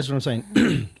lady. That's what I'm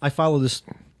saying. I follow this.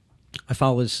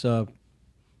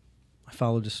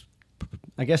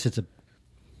 I guess it's a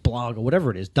blog or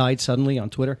whatever it is. Died suddenly on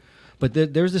Twitter. But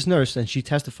there's this nurse, and she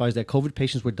testifies that COVID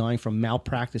patients were dying from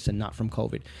malpractice and not from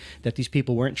COVID. That these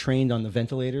people weren't trained on the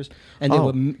ventilators, and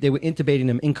they were intubating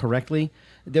them incorrectly.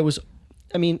 There was,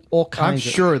 all I'm kinds.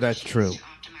 sure that's true. To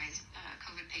optimize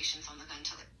COVID patients on the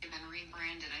ventilator. They've been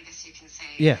rebranded, I guess you can say.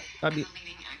 Yeah, I'm a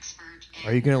leading expert.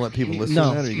 Are you going to let people listen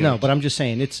No, to that? Or you no. gonna- But I'm just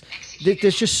saying,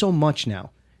 there's just so much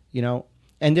now,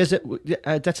 And there's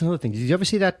that's another thing. Did you ever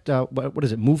see that? What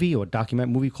is it? Movie or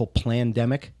movie called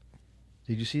Plandemic?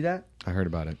 Did you see that? I heard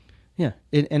about it. Yeah,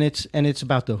 and it's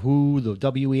about the WHO, the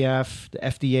WEF, the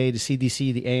FDA, the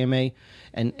CDC, the AMA,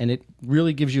 and it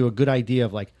really gives you a good idea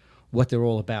of like what they're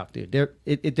all about, dude.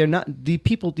 They're not these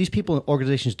people and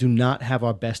organizations do not have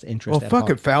our best interest. Well, at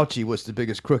fucking heart. Fauci was the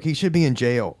biggest crook. He should be in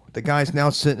jail. The guy's now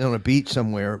sitting on a beach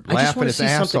somewhere, I just laughing want to his see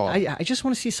ass something. off. I just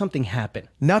want to see something happen.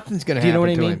 Nothing's going to Do you happen know what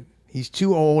I to mean? him. He's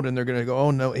too old, and they're going to go,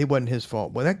 "Oh no, it wasn't his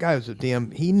fault." Well, that guy was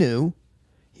he knew,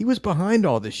 he was behind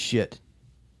all this shit.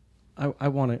 I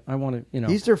want to.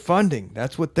 He's their funding.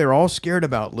 That's what they're all scared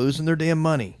about, losing their damn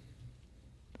money.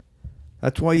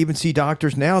 That's why you even see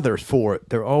doctors now, they're for it.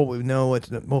 They're, no, it's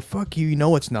not. Well, fuck you. You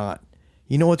know it's not.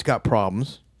 You know it's got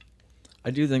problems. I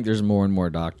do think there's more and more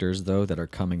doctors, though, that are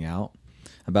coming out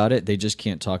about it. They just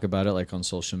can't talk about it like on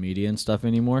social media and stuff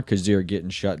anymore because they're getting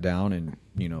shut down and,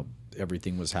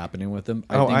 everything was happening with him.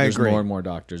 Oh, think I there's agree. more and more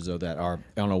doctors though that are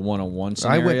on a one-on-one I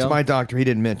scenario. went to my doctor. He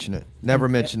didn't mention it. Never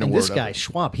mentioned a And word this of guy, it.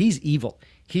 Schwab, he's evil.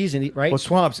 He's right. Well,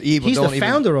 Schwab's evil. He's Don't the even-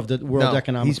 founder of the World No,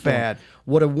 Economic he's Forum. bad.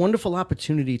 What a wonderful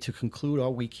opportunity to conclude our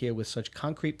week here with such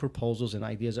concrete proposals and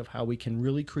ideas of how we can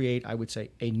really create, I would say,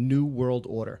 a new world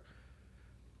order.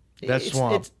 That's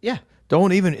Schwab. Yeah.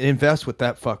 Don't even invest with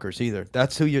that fuckers either.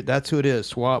 That's who it is.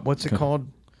 Schwab. What's it called?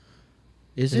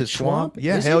 Is it Schwab?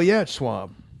 Yeah, Is hell it? yeah, it's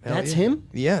Schwab. Hell That's yeah. him?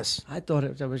 Yes. I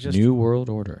thought that was just. New World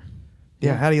Order.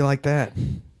 Yeah. How do you like that?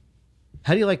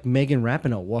 How do you like Megan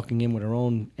Rapinoe walking in with her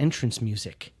own entrance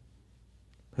music?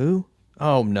 Who?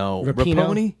 Oh no,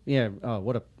 Raponi. Yeah. Oh,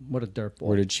 what a dirtball.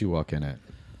 Where did she walk in at?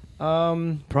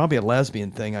 Probably a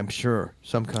lesbian thing. I'm sure.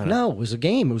 Some kind of. No, it was a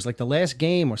game. It was like the last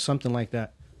game or something like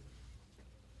that.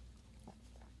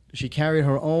 She carried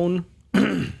her own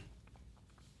Gay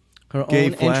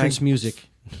own flag? entrance music.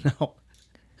 No.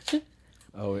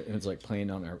 Oh, it was like playing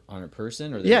on her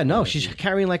person, or Yeah, no, she's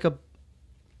carrying like a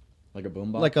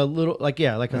boombox. like a little like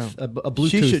yeah, like a Bluetooth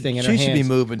She should. thing in her She hands. should be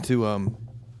moving to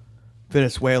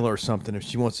Venezuela or something if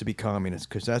she wants to be communist,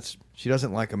 because she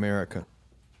doesn't like America.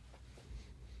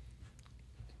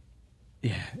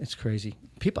 Yeah, it's crazy.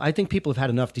 I think people have had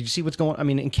enough. Did you see what's going on? I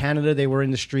mean, in Canada, they were in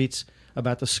the streets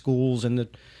about the schools and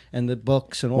the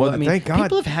books and all. Well, I mean, thank God.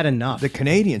 people have had enough. The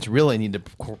Canadians really need to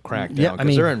crack down, Yeah, I because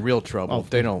mean- they're in real trouble. If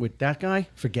they don't, with that guy,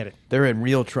 forget it. they're in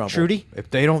real trouble. Trudy?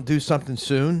 If they don't do something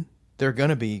soon, they're going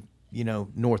to be,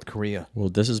 North Korea. Well,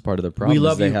 this is part of the problem. We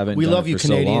love is they you. Haven't We done love it you, for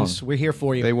Canadians. So long. We're here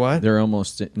for you. They what? They're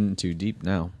almost in too deep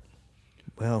now.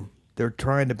 Well, they're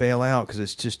trying to bail out because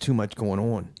it's just too much going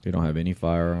on. They don't have any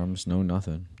firearms, no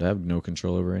nothing. They have no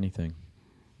control over anything.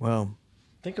 Well,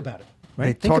 Think about it. they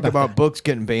Right? Think talk about that. books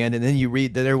getting banned, and then you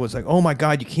read that everyone's like, "Oh my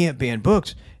God, you can't ban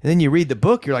books." And then you read the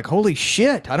book, you're like, "Holy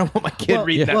shit! I don't want my kid Well,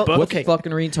 reading yeah, that well, book." okay. What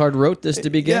fucking retard wrote this to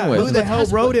begin Yeah, with? who the But hell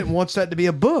that's wrote what- it and wants that to be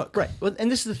a book? Right. Well,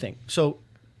 and this is the thing. So,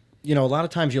 a lot of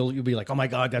times you'll be like, "Oh my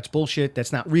God, that's bullshit.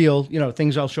 That's not real."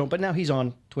 Things I'll show. But now he's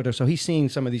on Twitter, so he's seeing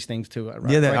some of these things too.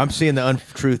 Right? Yeah, Right? I'm seeing the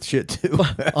untruth shit too.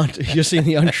 You're seeing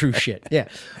the untrue shit. Yeah.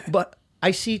 But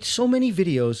I see so many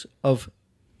videos of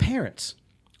parents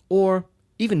or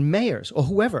even mayors or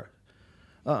whoever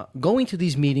going to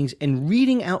these meetings and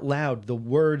reading out loud the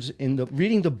words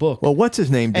reading the book. Well, what's his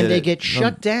name? and did they it? get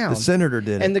shut down. The senator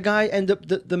did and it. the guy and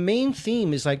the main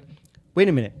theme is like, wait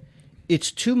a minute, it's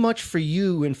too much for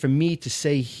you and for me to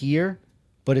say here,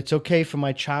 but it's okay for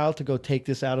my child to go take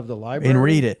this out of the library And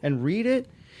read it.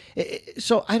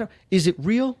 So I don't. Is it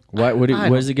real? Why? I What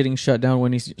don't- is it getting shut down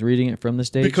when he's reading it from the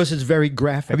stage? Because it's very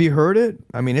graphic. Have you heard it?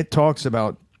 I mean, it talks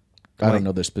about. I like, don't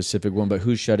know the specific one, but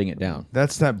who's shutting it down?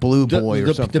 That's that blue boy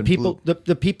or something. The people,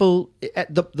 the people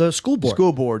at the school board.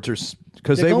 School boards are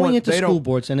because They're they going want into they school don't-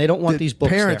 boards and they don't want the these books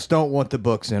Parents there. don't want the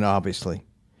books in, obviously,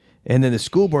 and then the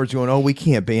school board's going, "Oh, we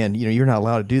can't ban. You're not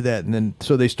allowed to do that." And then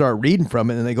so they start reading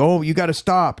from it, and they go, "Oh, you got to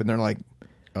stop." And they're like,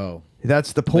 Oh,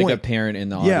 "That's the point." like a parent in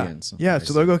the yeah, audience. yeah. I So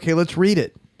see. they go, "Okay, let's read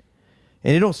it,"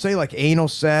 and it'll say like anal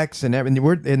sex and everything.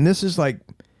 And this is like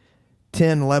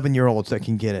 10, 11-year-olds that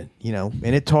can get it,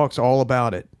 and it talks all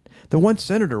about it. The one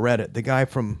senator read it. The guy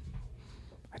from,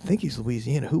 I think he's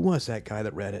Louisiana. Who was that guy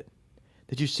that read it?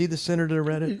 Did you see the senator that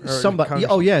read it? Or Somebody.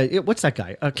 Congress- Oh yeah. What's that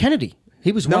guy? Kennedy.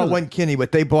 He was No, one it of them. wasn't Kenny,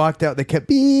 but they blocked out. They kept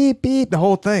beep beep. The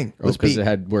whole thing Oh, was because beep it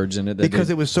had words in it. That because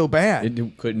it was so bad.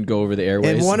 it couldn't go over the airways.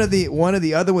 And one of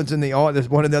the other ones in the audience,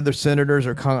 one of the other senators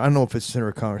or I don't know if it's senator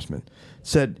or congressman,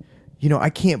 said, "I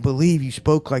can't believe you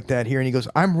spoke like that here." And he goes,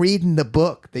 "I'm reading the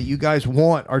book that you guys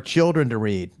want our children to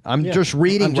read. I'm Yeah. just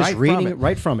reading I'm just right reading from it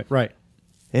right from it. Right.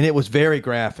 And it was very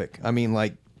graphic. I mean,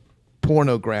 like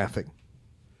pornographic.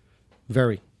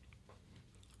 Very.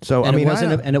 So And I mean,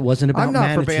 it wasn't about I'm not for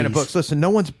manatees. banning books. Listen, no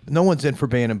one's in for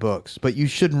banning books, but you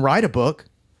shouldn't write a book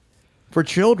for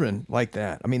children like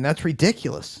that. I mean, that's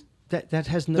ridiculous. That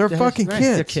has no. They're that has- fucking right,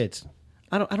 kids. They're kids.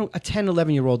 I don't. A 10,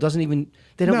 11-year-old doesn't even.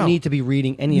 They don't No. need to be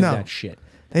reading any of No. that shit.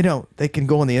 They don't. They can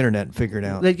go on the internet and figure it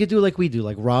out. They could do like we do,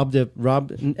 like rob,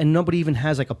 and nobody even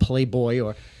has like a Playboy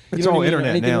or. It's know what all I mean, or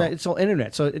internet anything now. It's all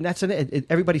internet. So and that's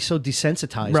everybody's so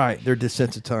desensitized. Right. They're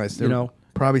desensitized. They're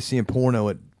probably seeing porno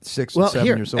at 6 and 7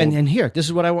 here years old. and here, this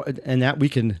is what I want, and that we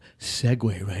can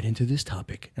segue right into this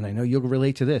topic. And I know you'll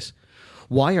relate to this.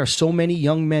 Why are so many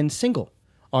young men single?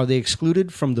 Are they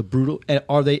excluded from the brutal?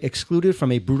 Are they excluded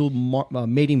from a brutal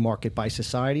mating market by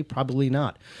society? Probably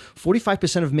not.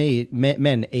 45% of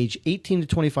men age 18 to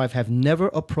 25 have never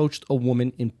approached a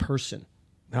woman in person.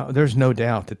 No, there's no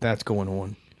doubt that that's going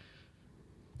on.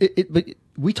 But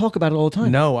we talk about it all the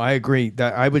time. No, I agree.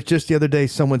 That I was just the other day.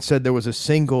 Someone said there was a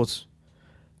singles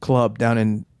club down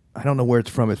in, I don't know where it's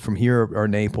from. It's from here or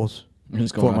Naples.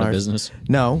 It's going Fort out of Myers. business.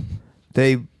 No,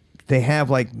 they have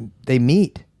like they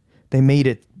meet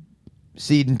at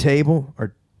Seed and Table,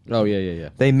 or Oh yeah.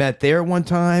 they met there one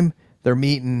time. They're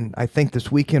meeting, I think,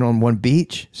 this weekend on one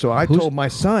beach. So I told my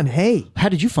son, hey, How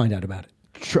did you find out about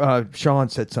it? Sean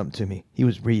said something to me. He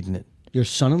was reading it. Your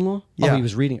son-in-law? Yeah. Oh, he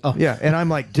was reading. Oh, Yeah, and I'm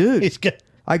like, dude. It's good.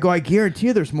 I go, I guarantee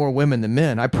you there's more women than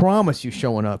men. I promise you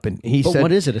showing up. And he But said,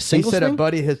 what is it, a singles He said thing? a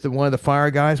buddy, one of the fire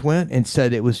guys went and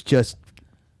said it was just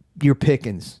your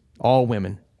pickings, all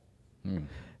women. And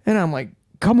I'm like,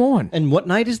 come on. And what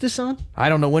night is this on? I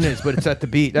don't know when it is, but it's at the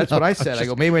beach. That's what I said. I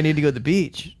go, maybe I need to go to the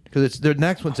beach because the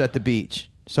next one's at the beach,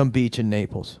 some beach in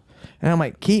Naples. And I'm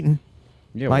like, Keaton,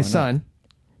 Yeah, my why not? son,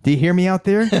 do you hear me out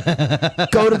there?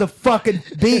 Go to the fucking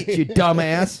beach, you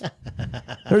dumbass.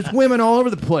 There's women all over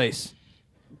the place.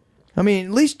 I mean,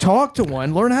 at least talk to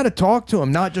one. Learn how to talk to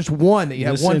them, not just one that you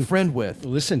have one Listen. friend with.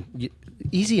 Listen,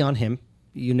 easy on him.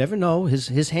 You never know.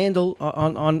 His handle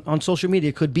on social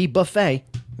media could be buffet.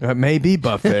 It may be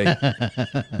buffet.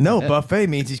 No, buffet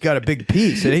means he's got a big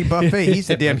piece. It ain't buffet. He's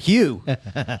the damn Hugh.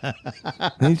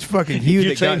 He's fucking Hugh.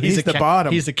 He's the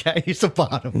bottom. He's the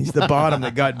bottom. He's the bottom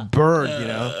that got burned, you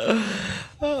know.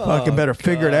 Fucking better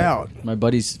figure it out. My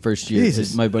buddy's first year.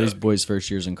 Jesus. My buddy's boy's first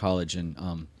years in college,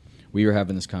 and we were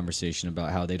having this conversation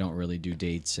about how they don't really do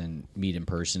dates and meet in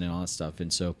person and all that stuff.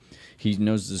 And so he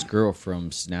knows this girl from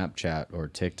Snapchat or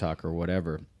TikTok or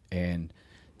whatever, and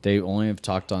they only have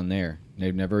talked on there.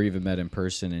 They've never even met in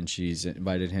person, and she's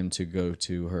invited him to go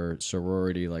to her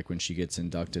sorority, like when she gets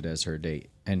inducted as her date.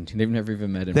 And they've never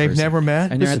even met in person. They've never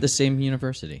met? And they're at the same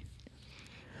university.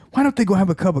 Why don't they go have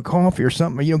a cup of coffee or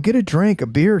something? You know, get a drink, a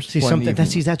beer. See one something.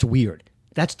 evening. That's weird.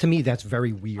 That's to me. That's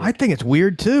very weird. I think it's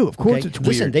weird too. Of course, Okay? it's weird.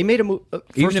 Listen, they made a move.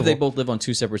 Even if they both live on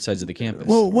two separate sides of the campus.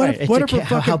 Well, what Right, if, it's what a if her ca-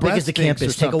 how fucking big is breast the stinks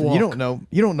campus? or Take a something? walk. You don't know.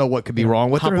 You don't know what could be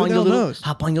wrong with her. Who the hell knows?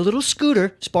 Hop on your little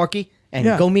scooter, Sparky, and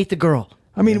Yeah. go meet the girl.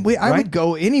 I mean, I Right? would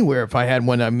go anywhere if I had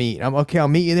one I meet. I'm okay. I'll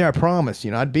meet you there. I promise.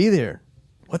 You know, I'd be there.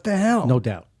 What the hell? No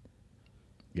doubt.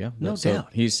 yeah, no so doubt.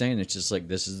 He's saying it's just like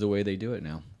this is the way they do it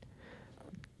now.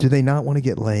 Do they not want to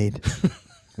get laid?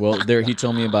 Well, he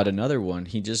told me about another one.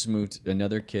 He just moved,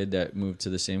 another kid that moved to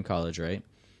the same college, right?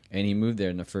 And he moved there,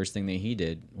 and the first thing that he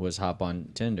did was hop on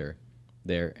Tinder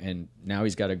there, and now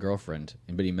he's got a girlfriend,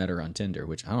 but he met her on Tinder,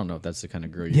 which I don't know if that's the kind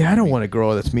of girl you Yeah, I don't want a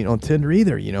girl that's meeting on Tinder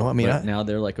either. You know, I mean, But now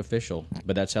they're like official,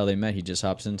 but that's how they met. He just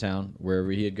hops in town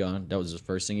wherever he had gone. That was the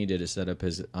first thing he did, is set up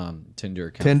his Tinder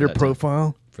account. Tinder for that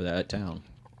profile. for that town.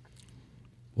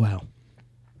 Wow.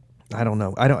 I don't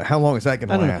know. How long is that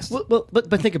going I to don't last? know. Well,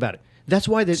 but think about it. That's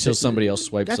why there's So somebody else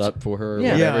swipes that's- up for her. Or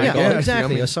Yeah, whatever. yeah, Yeah,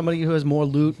 exactly. I mean- Or somebody who has more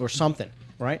loot or something,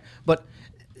 right? But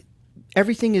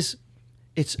everything is,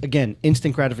 it's again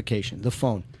instant gratification. The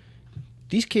phone.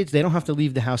 These kids, they don't have to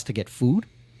leave the house to get food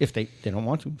if they don't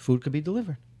want to. Food could be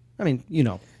delivered. I mean, you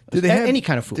know, Do they have any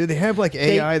kind of food? Do they have like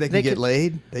AI that can get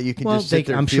laid that you can Well, just sit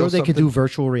there? I'm and sure feel they could something? do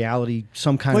virtual reality,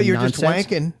 some kind Well, of you're nonsense. just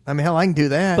wanking. I mean, hell, I can do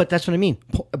that. But that's what I mean.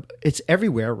 It's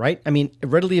everywhere, right? I mean,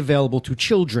 readily available to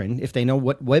children if they know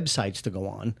what websites to go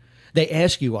on. They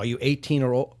ask you, "Are you 18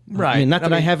 or old?" Right. I mean, not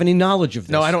that I I mean- have any knowledge of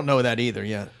this. no, I don't know that either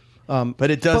yet. But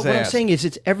it does. But what I'm ask. saying is,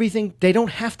 it's everything. They don't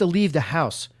have to leave the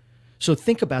house. So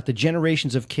think about the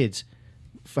generations of kids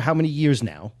for how many years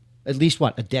now? At least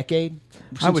what, a decade?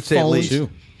 I would Since say at phones, least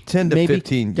 10 to maybe,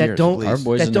 15 that years. don't at Our least.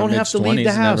 boys that in their don't have to leave the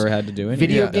mid-20s house. never had to do anything.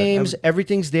 Video Yeah. games,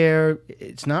 everything's there.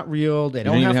 It's not real. They You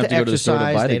don't don't even have, have to go to the store to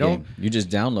exercise. buy They the don't. game. You just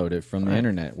download it from the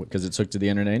internet because it's hooked to the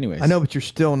internet anyways. I know, but you're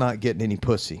still not getting any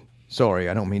pussy. Sorry,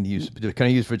 I don't mean to use. Can I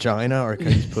use vagina or can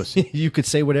I use pussy? You could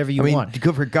say whatever you I mean, want.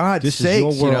 for God's This is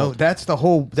your sakes, you know, world. that's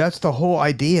the whole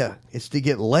idea. Is to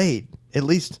get laid. At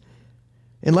least,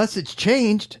 unless it's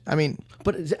changed. I mean,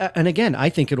 But and again, I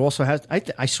think it also has.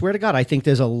 I swear to God, I think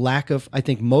there's a lack of. I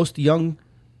think most young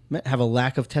men have a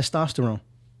lack of testosterone.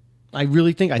 I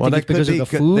really think. I Well, think that it's because could of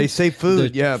be. the food. They say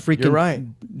food, the yeah, freaking you're right.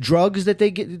 Drugs that they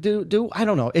do. I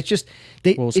don't know. It's just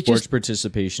they. Well, it sports just,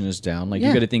 participation is down. Like Yeah.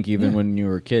 you got to think even when you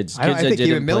were kids. I Kids that think didn't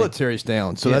even play- military's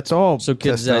down. So Yeah. that's all. So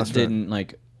kids that testosterone. didn't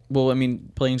like. Well, I mean,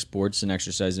 playing sports and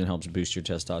exercising helps boost your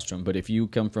testosterone. But if you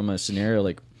come from a scenario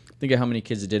like, think of how many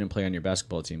kids that didn't play on your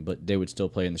basketball team, but they would still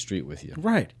play in the street with you.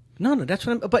 right. No, that's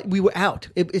what I'm. But we were out.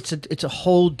 It's a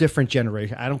whole different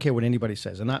generation. I don't care what anybody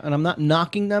says, and I'm not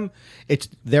knocking them. It's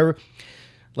their.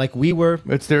 Like we were,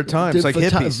 It's their time. It's like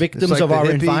hippies. victims It's like of the our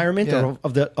hippie- environment yeah.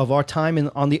 or of our time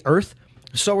on the earth.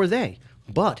 So are they,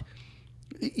 but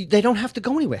they don't have to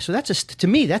go anywhere. So to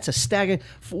me that's a staggering.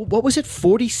 What was it?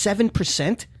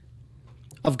 47%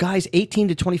 of guys 18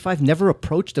 to 25 never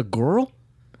approached a girl.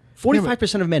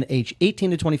 45% of men aged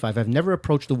 18 to 25 have never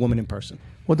approached a woman in person.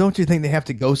 Well, don't you think they have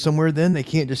to go somewhere? Then they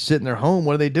can't just sit in their home.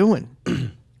 What are they doing?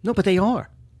 No, but they are.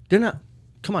 They're not.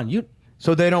 Come on,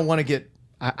 So they don't want to get.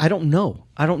 I don't know.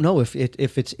 I don't know if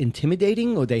it's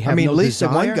intimidating or they have. I mean, no at least the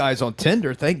desire. one guy's on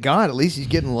Tinder. Thank God. At least he's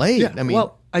getting laid. Yeah. I mean,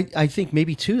 well, I think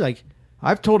maybe too. Like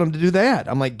I've told him to do that.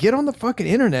 I'm like, get on the fucking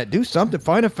internet, do something,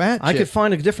 find a fat I chick. could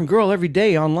find a different girl every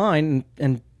day online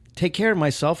and take care of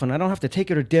myself, and I don't have to take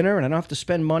her to dinner, and I don't have to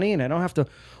spend money, and I don't have to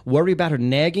worry about her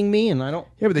nagging me, and I don't.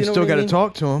 Yeah, but they you know still what I got to mean?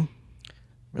 talk to him.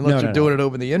 Unless they're doing it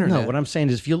over the internet. No, what I'm saying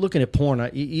is, if you're looking at porn,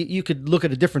 you could look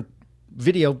at a different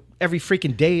video every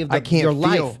freaking day of your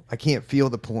life. I can't feel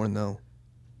the porn though.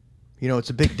 You know, it's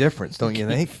a big difference, don't you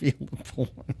think? Feel the porn.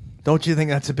 Don't you think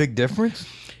that's a big difference?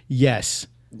 Yes.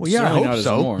 Well, yeah, I Certainly not hope as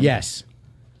so. warm. Yes.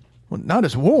 Well, not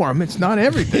as warm. It's not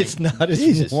everything. It's not as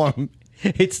Jesus. warm.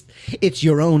 It's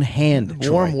your own hand,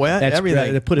 Troy. Warm, wet,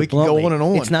 everything. To put We it can go bluntly. on and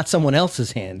on. It's not someone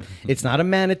else's hand. It's not a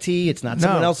manatee. It's not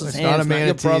someone else's it's hand. not a it's manatee,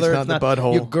 not your brother. it's not the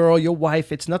butthole. your girl, your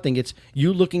wife. It's nothing. It's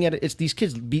you looking at it. It's these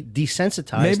kids be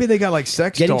desensitized. Maybe they got like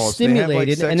sex getting dolls. They have, like,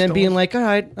 stimulated sex and then being dolls. like, all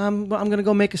right, I'm going to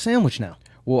go make a sandwich now.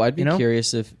 Well, I'd be You know?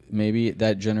 curious if maybe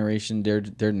that generation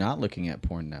they're not looking at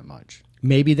porn that much.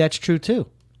 Maybe that's true too.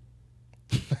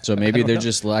 So maybe they're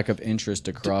just lack of interest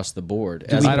across the board,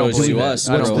 we- as I don't opposed believe to that. us.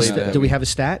 I don't What's the believe sta- that. Do we have a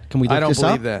stat? Can we look I don't this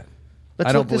believe up? that. Let's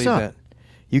I don't look this believe up. that.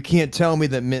 You can't tell me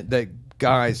that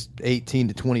guys 18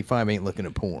 to 25 ain't looking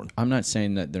at porn. I'm not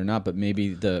saying that they're not, but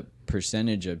maybe the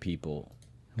percentage of people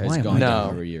has Why am gone I- down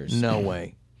No, over years. no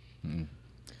way.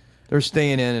 They're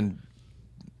staying in,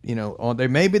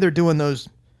 and maybe they're doing those.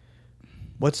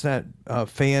 What's that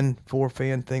fan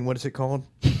thing? What is it called?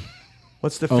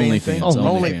 What's the fan OnlyFans, thing?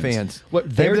 OnlyFans. OnlyFans. What,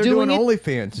 Maybe they're doing it?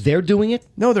 OnlyFans. They're doing it?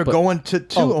 No, they're going to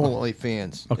Oh.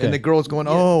 OnlyFans. Okay. And the girl's going,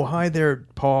 oh, hi there,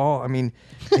 Paul. I mean,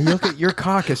 and you look at your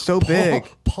cock is so big.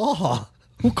 Paul.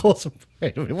 Who calls him?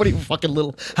 Wait, what are you, fucking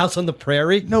little house on the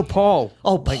prairie? No, Paul.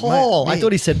 Oh, Like Paul. me. I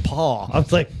thought he said Paul. I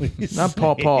was like, what are you Not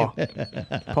Paul, saying?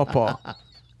 Paul.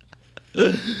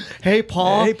 Hey,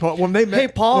 Paul. Hey, Paul. When they Hey,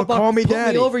 Paul. well, call me put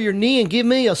daddy. me over your knee and give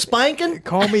me a spanking?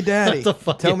 Call me daddy. What the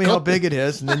fuck Tell you me how call big it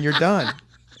is, and then you're done.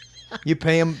 You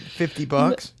pay him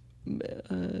 $50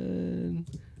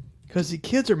 because the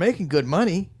kids are making good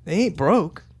money. They ain't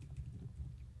broke.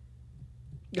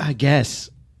 I guess.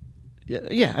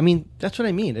 Yeah, I mean, that's what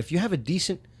I mean. If you have a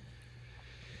decent,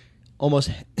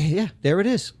 yeah, there it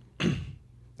is.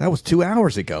 That was 2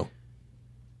 hours ago.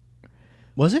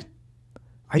 Was it?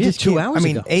 I Yeah, just 2 can't- hours I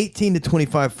mean, ago. 18 to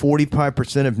 25,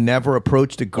 45% have never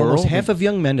approached a girl. Almost half of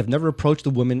young men have never approached a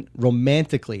woman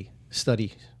romantically.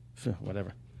 Study,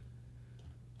 whatever.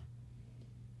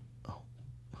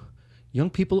 Young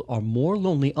people are more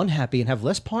lonely, unhappy, and have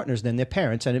less partners than their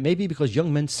parents, and it may be because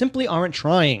young men simply aren't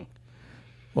trying.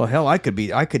 Well, hell, I could do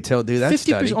that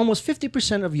study. Almost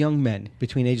 50% of young men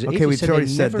between ages Okay, 18 we've said already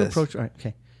they said never this. approached. Right,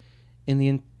 okay, in the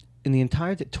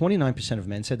entire 29% of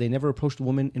men said they never approached a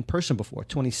woman in person before.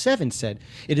 27 said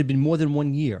it had been more than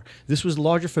 1 year. This was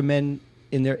larger for men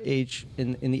in their age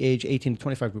in the age 18 to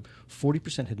 25 group.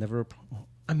 40% had never.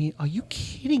 I mean, are you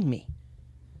kidding me?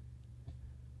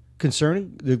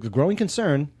 The growing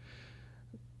concern.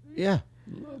 Yeah.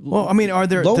 Well, I mean, are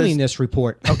there Loneliness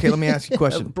report. Okay, let me ask you a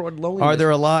question. Broad loneliness. Are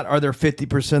there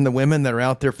 50% of the women that are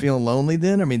out there feeling lonely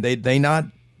then? I mean,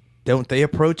 don't they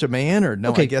approach a man or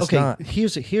no, I guess not.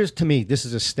 Here's to me, this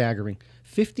is a staggering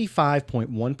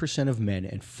 55.1% of men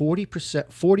and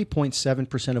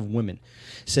 40.7% of women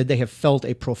said they have felt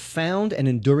a profound and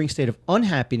enduring state of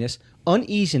unhappiness,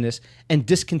 uneasiness, and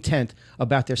discontent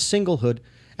about their singlehood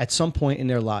at some point in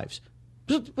their lives.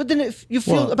 But then if you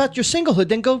feel about your singlehood,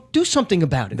 then go do something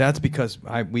about it. That's because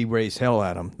we raise hell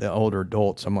at them, the older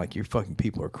adults. I'm like, you fucking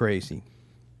people are crazy.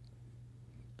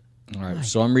 All right,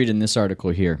 so I'm reading this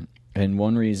article here, and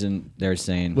one reason they're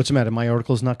saying What's the matter? My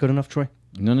article's not good enough, Troy?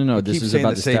 no, this Keep is saying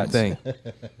about the the same stats. thing.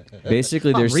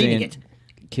 Basically, they're I'm reading saying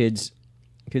it. kids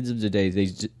of today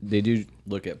they do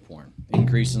look at porn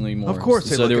increasingly more. Of course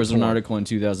they So look there at was an porn. article in Of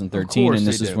 2013, course and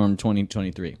this they is do. from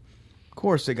 2023. Of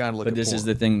course, they got to look But at this porn. is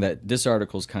the thing that this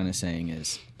article's kind of saying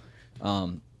is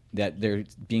that they're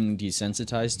being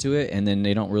desensitized to it, and then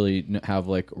they don't really have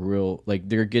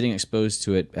they're getting exposed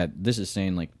to it at, this is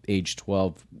saying like age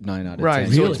 12, 9 out of 10. Right,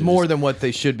 so Really? it's more than what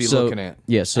they should be looking at.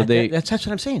 Yeah, so That's what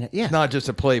I'm saying. Yeah. It's not just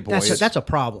a Playboy. That's a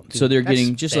problem. So they're That's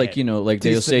getting just like, bad. like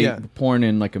they'll Just, say yeah. porn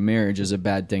in like a marriage is a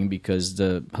bad thing because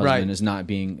the husband Right. is not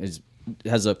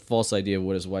has a false idea of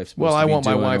what his wife's supposed well, to I be want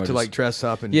my doing, wife or to just- like dress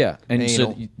up and Yeah, and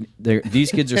anal. so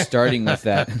these kids are starting with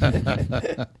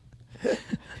that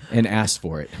and ask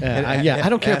for it. I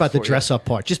don't care ask about the for it, dress up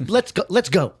part. Just let's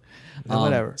go.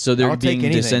 Whatever. So they're I'll take being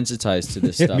anything. desensitized to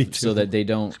this Yeah, stuff me too. so that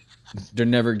they're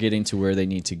never getting to where they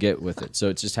need to get with it. So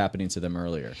it's just happening to them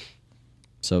earlier.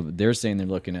 So they're saying they're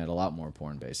looking at a lot more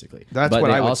porn, basically. That's but what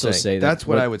they I would also say. that That's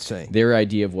what I would say. Their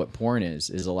idea of what porn is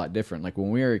a lot different. Like when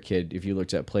we were a kid, if you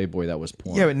looked at Playboy, that was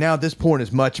porn. Yeah, but now this porn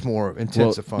is much more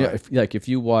intensified. Well, if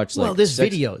you watch, like, there's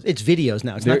videos. It's videos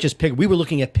now. It's not just we were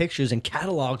looking at pictures and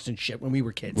catalogs and shit when we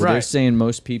were kids. Well, they're saying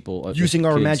most people using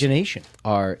our kids imagination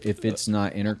are, if it's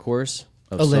not intercourse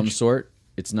of some sort,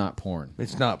 it's not porn.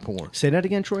 It's not porn. Say that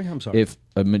again, Troy. I'm sorry. If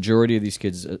a majority of these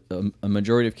kids, a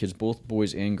majority of kids, both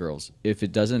boys and girls, if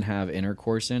it doesn't have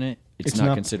intercourse in it, it's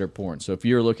not considered porn. So if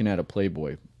you're looking at a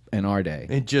Playboy in our day,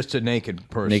 It's just a naked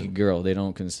person. naked girl, they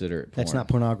don't consider it porn. That's not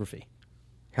pornography.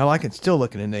 Hell, I can still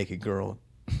look at a naked girl.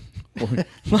 We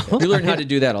learned how to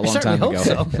do that a long time ago.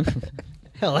 So.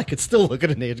 Hell, I could still look at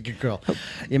a naked girl.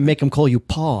 You make them call you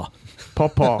Pa.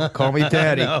 Papa, call me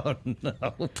daddy. No,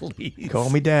 please. Call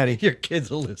me daddy. Your kids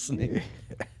are listening.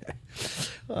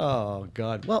 Oh,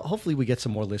 God. Well, hopefully we get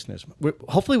some more listeners.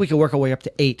 Hopefully we can work our way up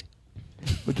to 8.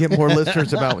 We get more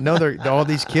listeners about. No, all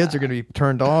these kids are going to be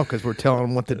turned off because we're telling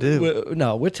them what to do.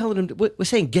 We're telling them. We're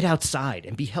saying get outside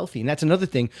and be healthy, and that's another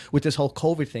thing with this whole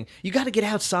COVID thing. You got to get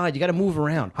outside. You got to move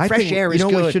around. Fresh air is good.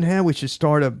 You know what we should good. have? We should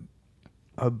start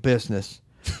a business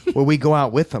where we go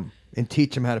out with them and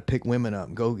teach them how to pick women up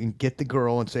and go and get the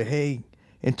girl and say, hey,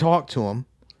 and talk to them.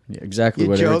 Yeah, exactly You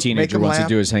what joke, every make teenager them wants to laugh.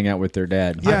 do is hang out with their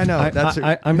dad. Yeah,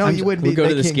 I know. You wouldn't We be. go to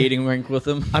they the can't- skating rink with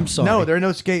them. I'm sorry. No, there are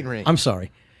no skating rinks. I'm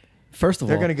sorry. First of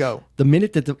They're all, gonna go. The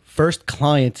minute that the first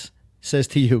client says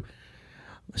to you,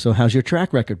 "So how's your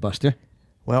track record, Buster?"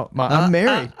 Well, I'm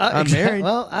married. I'm married.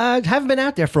 Well, I haven't been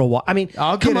out there for a while. I mean,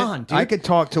 I'll get come it. on, dude. I could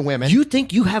talk to women. You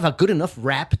think you have a good enough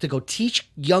rap to go teach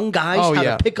young guys how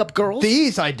to pick up girls?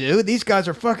 These I do. These guys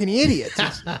are fucking idiots.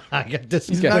 I got this.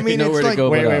 got I mean, nowhere it's to like go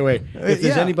but up. Wait. If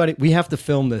there's anybody, we have to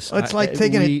film this. It's like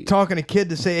talking a kid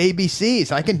to say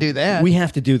ABCs. I can do that. We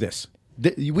have to do this.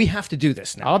 We have to do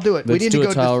this now. I'll do it. Let's we need do to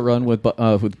go a tile to run with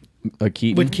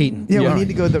Keaton. With Keaton. Yeah, Yeah. we need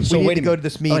to go. So We wait need to a go minute. to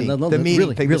this meeting. Oh, no, the meeting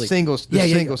really, thing. really. The singles. The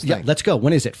singles yeah, thing. let's go.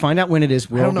 When is it? Find out when it is.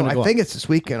 I don't know. I think it's this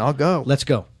weekend. I'll go. Let's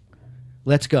go.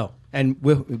 And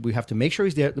we have to make sure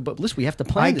he's there. But listen, we have to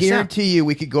plan I this out. guarantee you,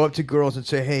 we could go up to girls and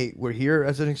say, "Hey, we're here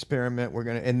as an experiment. We're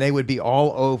gonna," and they would be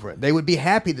all over it. They would be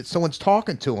happy that someone's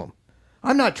talking to them.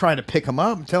 I'm not trying to pick them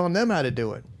up. I'm telling them how to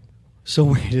do it. So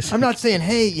wait a second. I'm not saying,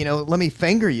 "Hey, let me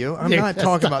finger you." I'm not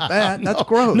talking about that. That's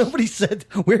gross. Nobody said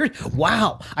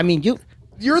wow. I mean,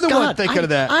 You're the one thinking of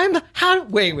that.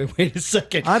 Wait a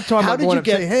second. I'm talking how about did going you up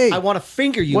get? and say, "Hey, I want to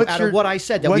finger you out of what I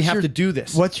said. That we have to do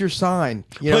this. What's your sign?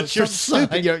 What's your it's so sign?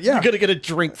 stupid. You're gonna get a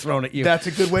drink thrown at you. That's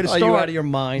a good way to Are start. you out of your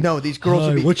mind? No, these girls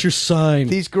would be. What's your sign?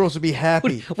 These girls would be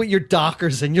happy. With your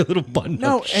Dockers and your little button.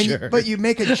 No, but you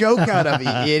make a joke out of it,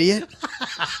 you idiot.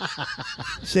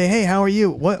 Say, hey, how are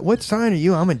you? What sign are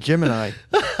you? I'm a Gemini.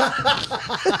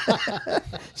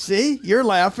 See, you're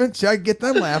laughing. See, I can get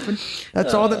them laughing.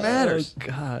 That's all that matters. Oh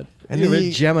God. And You're then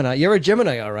a Gemini. You're a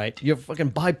Gemini, all right. You're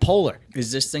fucking bipolar.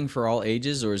 Is this thing for all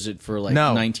ages, or is it for like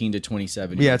No. 19 to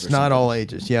 27? Yeah, years it's or not something? all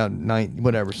ages. Yeah,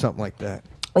 whatever, something like that.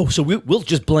 Oh, so we'll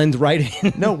just blend right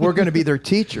in. No, we're going to be their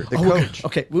teacher, the coach.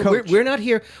 Okay, Coach. we're not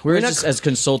here. We're not just as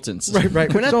consultants. Right. We're not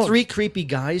Consultants. 3 creepy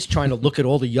guys trying to look at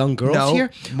all the young girls No, here.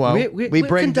 well, we're we bring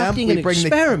them. conducting We an bring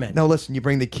experiment. No, listen. You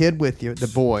bring the kid with you, the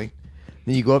boy.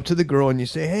 Then you go up to the girl and you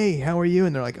say, "Hey, how are you?"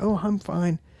 And they're like, "Oh, I'm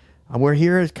fine. We're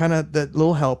here as kind of the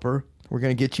little helper. We're going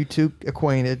to get you two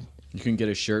acquainted." You can get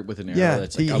a shirt with an arrow Yeah.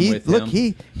 that's like, I'm with look,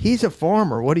 him. he's a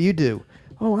farmer. What do you do?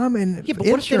 Oh, I'm in Yeah, but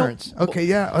what if they don't- insurance. Okay,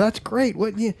 yeah. Oh, that's great.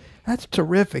 That's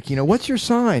terrific. What's your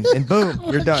sign? And boom,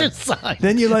 you're done. Your sign.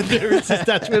 Then you let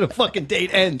That's where the fucking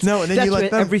date ends. No, and then that's you let where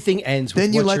them. everything ends. With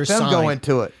Then you what's let your them sign. go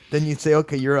into it. Then you say,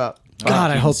 "Okay, you're up."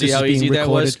 God, I hope See this how is being easy that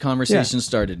was? recorded. Conversation Yeah.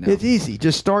 started now. It's easy.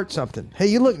 Just start something. Hey,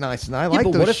 you look nice, and I like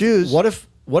but those what if, shoes. What if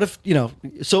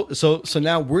So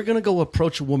now we're gonna go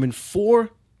approach a woman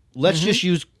for. Let's Mm-hmm. just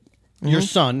use your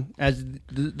son as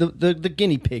the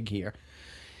guinea pig here.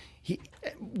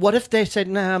 What if they said,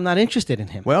 "Nah, I'm not interested in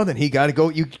him"? Well, then he got to go.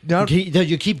 You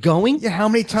keep going? Yeah. How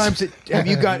many times have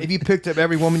you picked up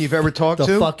every woman you've ever talked The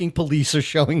to? fucking police are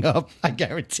showing up. I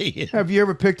guarantee it. Have you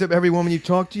ever picked up every woman you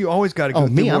talked to? You always got to go Oh,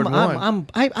 through me, more I'm than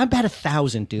one. about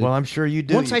 1,000, dude. Well, I'm sure you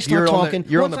do. Once I start talking,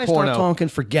 you're on once the I porno. start talking,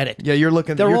 forget it. Yeah, you're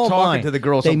talking mine. to the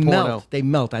girls they on melt. porno. They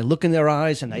melt. I look in their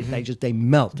eyes and they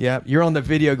melt. Yeah, you're on the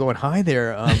video going, "Hi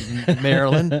there,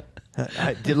 Marilyn.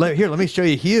 Here, let me show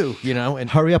you Hugh." And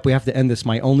Hurry up, we have to end this.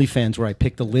 My OnlyFans where I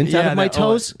pick the lint out Yeah, of my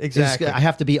toes. exactly. I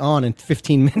have to be on in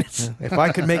 15 minutes. if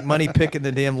I could make money picking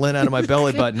the damn lint out of my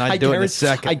belly button, I'd do it in a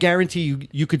second. I guarantee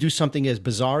you could do something as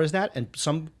bizarre as that, and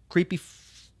some creepy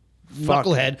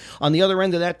knucklehead on the other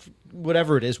end of that,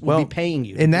 whatever it is, will be paying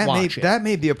you. And to watch it. that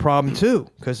may be a problem too,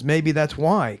 because maybe that's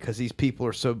why, because these people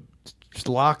are so just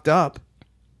locked up.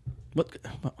 What?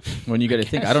 When you got to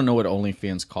think, I don't know what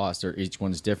OnlyFans cost, or each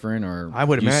one's different, or I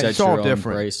would you imagine set it's all your own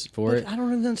different. price for it. I don't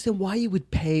really understand why you would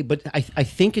pay, but I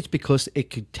think it's because it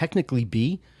could technically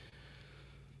be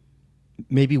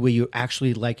maybe where you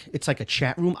actually it's like a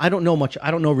chat room. I don't know much.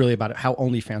 I don't know really about it, how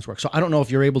OnlyFans works. So I don't know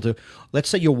if you're able to. Let's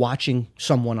say you're watching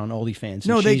someone on OnlyFans.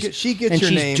 No, and she gets and your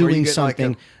she's name, or doing you get like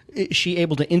something. Is she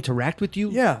able to interact with you?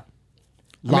 Yeah.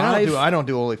 Live? I don't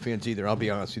do OnlyFans either. I'll be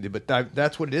honest with you, but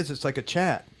that's what it is. It's like a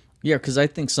chat. Yeah, because I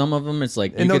think some of them, it's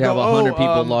like you And could they'll have go, 100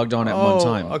 people logged on at one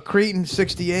time. A Cretan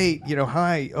 68.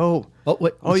 Hi. Oh, What?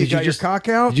 you did got your cock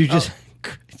out? Did you just?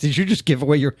 Did you just give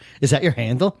away your? Is that your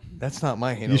handle? That's not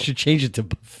my handle. You should change it to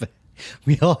buffet.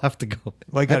 We all have to go.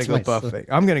 Well, I got to That's go my buffet.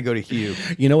 I'm going to go to Hugh.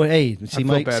 You know what? Hey, see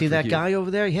feel bad for that you. guy over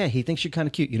there? Yeah, he thinks you're kind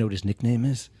of cute. You know what his nickname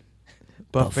is?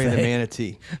 Buffet the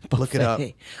Manatee. Look it up.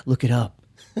 Buffet. Look it up.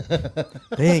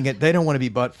 They don't want to be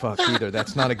butt fucked either.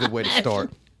 That's not a good way to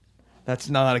start. That's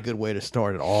not a good way to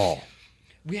start at all.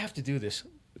 We have to do this.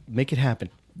 Make it happen.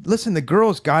 Listen, the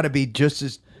girls got to be just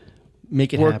as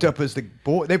Make it worked happen. up as the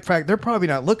boy. They're probably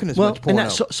not looking as Well, much and porno.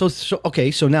 that, so okay.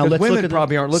 So now 'Cause let's women look at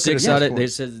probably aren't looking Six at out as of much they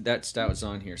porn. said that stat was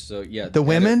on here. So yeah, The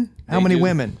women? How they many do.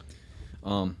 women?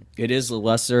 It is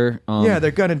lesser. Yeah,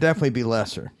 they're going to definitely be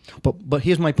lesser. But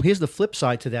here's the flip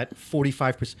side to that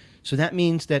 45%. So that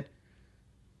means that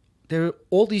there are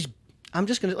all these. I'm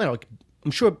just gonna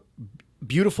I'm sure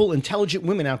beautiful, intelligent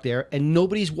women out there, and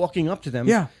nobody's walking up to them.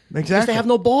 Yeah, because exactly. they have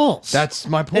no balls. That's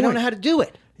my They don't point. know how to do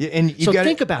it. Yeah, and you So gotta,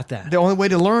 think about that. The only way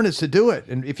to learn is to do it.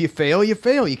 And if you fail, you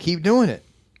fail. You keep doing it.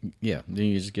 Yeah, then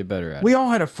you just get better at We it. all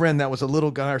had a friend that was a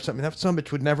little guy or something. That son of a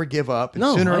bitch would never give up. And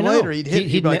No, sooner I or know. later, he'd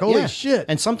be like, holy yeah. shit.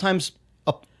 And sometimes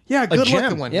yeah, a good gem,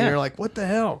 looking one. yeah. And you're like, what the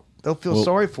hell? They'll feel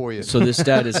sorry for you. So this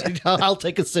stat is I'll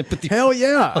take a sympathy. Hell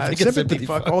yeah. I'll I take a sympathy sympathy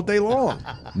fuck fuck. all day long.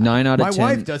 9 out of My 10.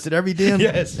 wife does it every damn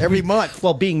every month.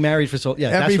 Well, being married for so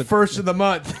every that's first of the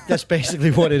month. That's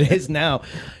basically what it is now.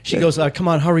 She goes, "Come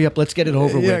on, hurry up, let's get it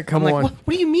over Yeah, with." come I'm like, on.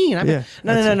 What do you mean? Yeah,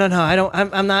 No. I don't.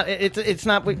 I'm not. It's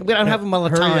not. We don't have a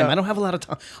lot of Hurry time. up. I don't have a lot of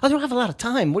time. I don't have a lot of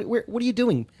time. What are you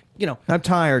doing? I'm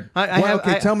tired.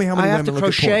 Tell me how many I have women to look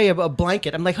at crochet porn. a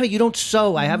blanket. I'm like, honey, you don't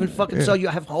sew. I haven't fucking sewed. You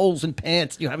have holes in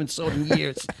pants. You haven't sewed in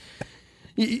years.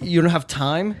 You don't have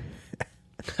time.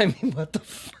 I mean, what the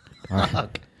fuck? All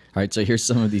right, so here's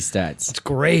some of these stats. It's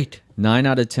great. 9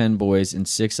 out of 10 boys and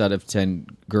 6 out of 10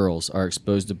 girls are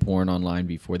exposed to porn online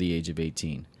before the age of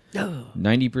 18.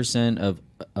 90%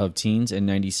 of teens and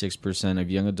 96% of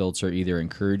young adults are either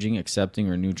encouraging, accepting,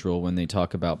 or neutral when they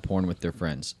talk about porn with their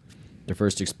friends. Their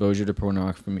first exposure to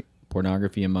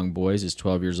pornography among boys is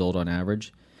 12 years old on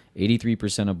average.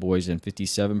 83% of boys and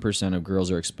 57% of girls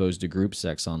are exposed to group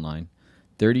sex online.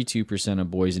 32%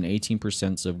 of boys and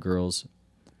 18% of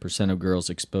girls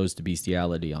exposed to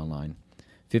bestiality online.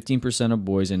 15% of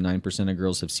boys and 9% of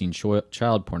girls have seen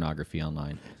child pornography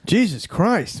online. Jesus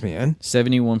Christ, man.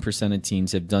 71% of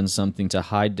teens have done something to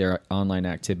hide their online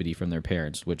activity from their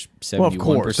parents, which 71%. Well, of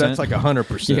course. That's like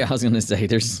 100%. Yeah, I was going to say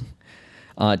there's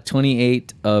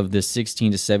 28 of the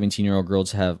 16 to 17-year-old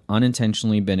girls have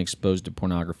unintentionally been exposed to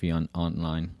pornography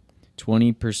online.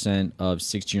 20% of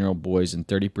 16-year-old boys and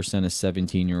 30% of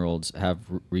 17-year-olds have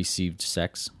received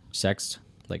sex,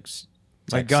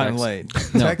 Like gotten laid.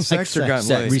 No. Sex or gotten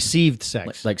laid? Received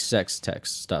sex. like sex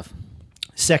text stuff.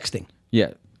 Sexting.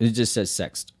 Yeah, it just says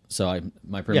sext. So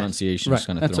my pronunciation is right.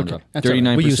 kind of That's thrown okay. up. That's all right.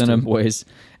 We're used 39% to of it. boys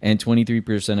and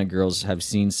 23% of girls have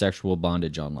seen sexual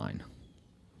bondage online.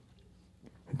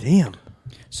 Damn.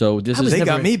 So this I was is They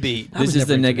never- got me beat. I this was is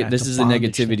the never into that, this the is the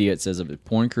bondage negativity it says of it.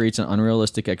 Porn creates an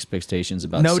unrealistic expectations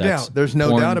about No sex. doubt. There's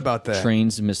no Porn doubt about that.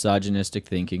 Trains misogynistic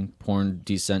thinking. Porn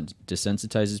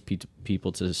desensitizes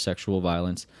people to sexual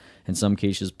violence. In some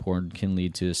cases, porn can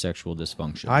lead to sexual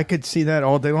dysfunction. I could see that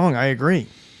all day long. I agree.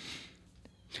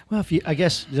 Well, I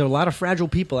guess there are a lot of fragile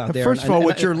people out there. First of all,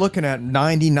 what you're looking at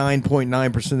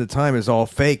 99.9% of the time is all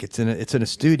fake. It's in a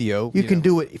studio. You can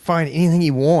do it. Find anything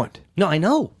you want. No, I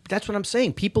know. That's what I'm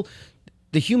saying.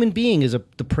 The human being is a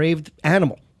depraved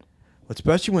animal.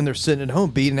 Especially when they're sitting at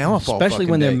home beating Alpha. Especially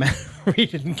when they're day.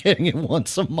 married and getting it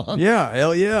once a month. Yeah,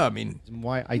 hell yeah. I mean,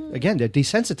 Again, they're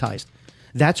desensitized.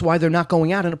 That's why they're not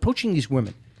going out and approaching these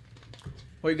women.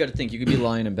 Well, you got to think. You could be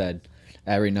lying in bed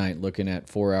every night looking at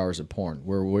 4 hours of porn.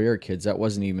 Where we were kids, that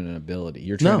wasn't even an ability.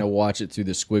 You're trying No. to watch it through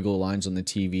the squiggle lines on the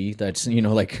TV. That's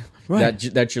Right.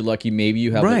 that's you're lucky. Maybe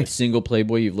you have Right. a single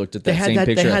Playboy. You've looked at They that had same that.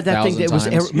 picture They had that thing 1,000 that was.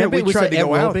 times. Remember, we it was tried the to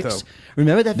go out, aerobics. though.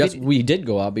 Remember that? That's we did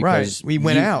go out because Right, we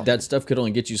went out. That stuff could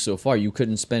only get you so far. You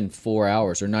couldn't spend 4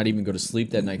 hours or not even go to sleep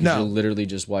that night because No. you're literally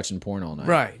just watching porn all night.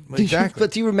 right. Exactly.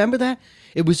 But do you remember that?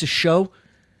 It was a show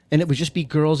and it would just be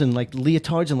girls in like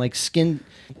leotards and like skin,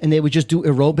 and they would just do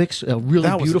aerobics. A really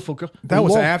beautiful girl. That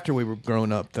was after we were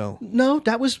grown up, though. No,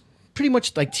 that was pretty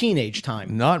much like teenage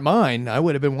time. Not mine. I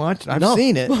would have been watching. I've No.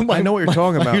 seen it. I know what you're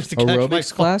talking about. used to catch my Aerobics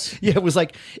phone. class? Yeah, it was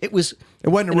It wasn't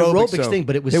an aerobics, aerobics though. thing,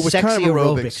 but it was kind sexy of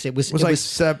aerobics. It was like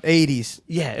 80s.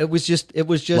 Yeah, it was just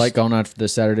Like on after the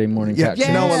Saturday morning Yeah, catch.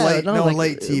 no, late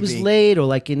like, TV. It was late or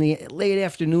like in the late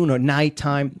afternoon or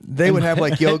nighttime. They would have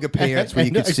like yoga pants where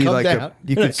you could I'd see come like down,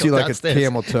 you and I'd could see come like downstairs, a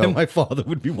camel toe. and my father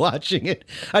would be watching it.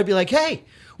 I'd be like, "Hey,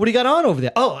 what do you got on over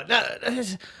there? Oh,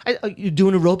 you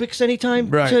doing aerobics anytime?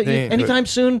 Right, anytime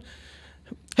soon?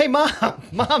 Hey,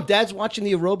 mom, dad's watching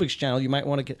the aerobics channel. You might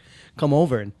want to come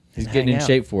over and He's hang getting in out."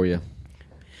 shape for you.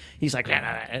 He's like, nah,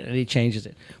 and he changes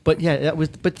it. But yeah, that was.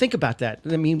 But think about that.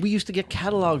 I mean, we used to get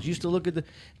catalogs. Used to look at the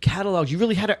catalogs. You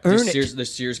really had to earn it. The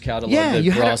Sears catalog. Yeah, the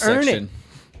you bra had to earn section. it.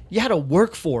 You had to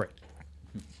work for it.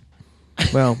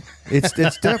 Well, it's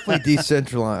definitely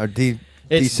decentralized or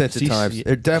It's desensitized.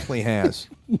 It definitely has.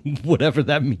 Whatever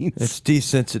that means. It's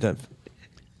desensitive.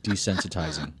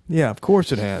 Desensitizing. Yeah, of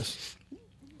course it has.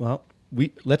 Well,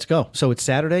 let's go. So it's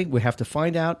Saturday. We have to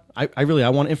find out. I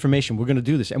want information. We're going to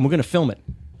do this, and we're going to film it.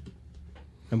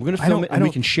 And we're going to film it, and we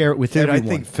can share it with Dude, everyone. I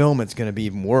think film it's going to be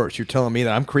even worse. You're telling me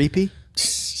that I'm creepy?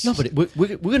 No, but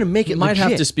we're going to make it. You might legit.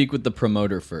 have to speak with the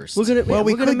promoter first. We're going to. Well,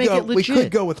 we we're going to could make go. it We legit.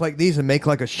 could go with like these and make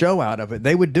like a show out of it.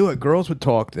 They would do it. Girls would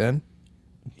talk then.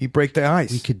 You break the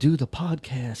ice. We could do the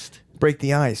podcast. break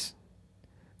the ice.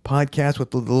 Podcast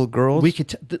with the little girls. We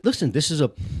could listen. This is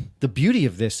the beauty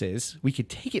of this is we could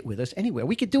take it with us anywhere.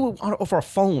 We could do it off our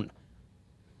phone.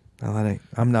 No,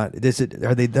 I'm not.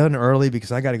 Are they done early?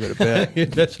 Because I got to go to bed.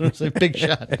 That's what I'm saying. Big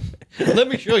shot. Let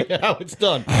me show you how it's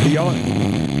done.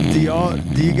 Do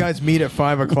you guys meet at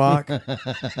 5 o'clock?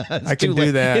 I can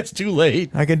do that. It's too late.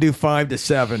 I can do 5 to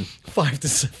 7. 5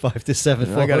 to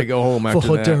 7. I got to go home after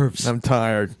for that. hors d'oeuvres. I'm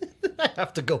tired. I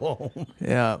have to go home.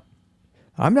 Yeah.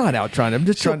 I'm not out trying. I'm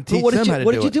just trying to teach them how to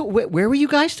what do did you it. do? Where were you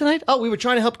guys tonight? Oh, we were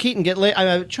trying to help Keaton get laid.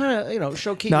 I was trying to,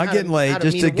 show Keaton. Not how getting to, laid, how to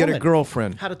just meet to get a woman,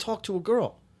 girlfriend. How to talk to a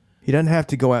girl. He doesn't have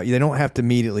to go out. They don't have to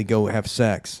immediately go have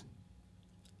sex.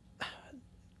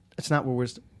 That's not where we're.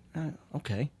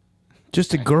 Okay.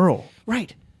 Just a girl.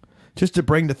 Right. Just to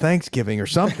bring to Thanksgiving or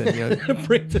something.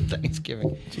 Bring to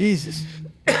Thanksgiving. Jesus.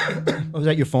 Oh, is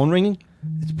that your phone ringing?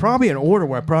 It's probably an order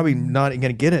where I'm probably not going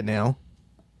to get it now.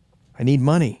 I need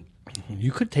money.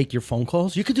 You could take your phone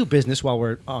calls. You could do business while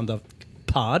we're on the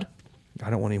pod. I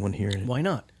don't want anyone hearing it. Why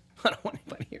not? I don't want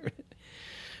anybody hearing it.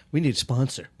 We need a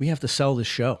sponsor. We have to sell this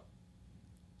show.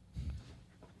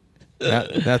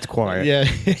 That's quiet.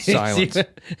 Yeah. Silence.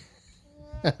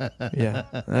 Yeah,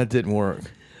 that didn't work.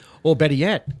 Or better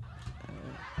yet.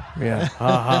 Yeah.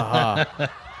 Ha ha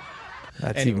ha.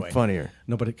 That's Anyway. even funnier.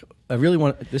 No, but I really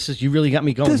want. You really got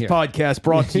me going This here. podcast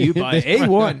brought to you by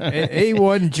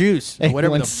A1 Juice, or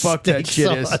whatever the A1 fuck that steak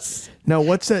shit sauce. is. No,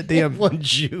 what's that damn? One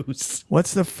juice.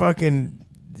 What's the fucking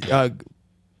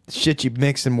shit you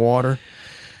mix in water?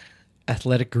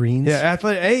 Athletic greens. Yeah,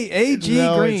 athletic AG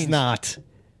no, greens. it's not.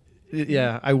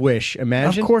 Yeah, I wish.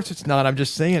 Imagine. Of course it's not. I'm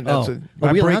just saying. That's Oh,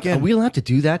 I break are in. we allowed to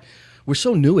do that? We're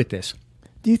so new at this.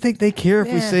 Do you think they care if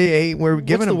we Yeah. say, "Hey, we're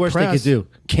giving What's them the worst press? they could do?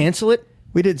 Cancel it?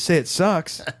 We didn't say it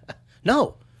sucks.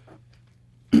 No.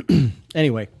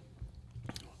 Anyway.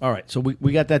 All right, so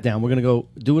we got that down. We're gonna go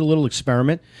do a little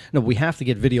experiment. No, we have to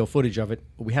get video footage of it.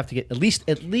 But we have to get at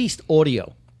least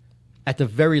audio, at the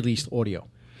very least audio.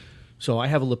 So I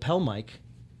have a lapel mic.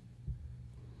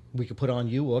 We could put on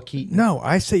you or Keaton. No,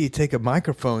 I say you take a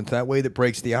microphone that way that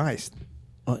breaks the ice.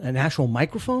 An actual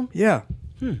microphone. Yeah.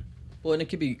 Well, and it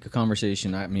could be a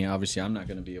conversation. I mean, obviously, I'm not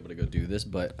going to be able to go do this,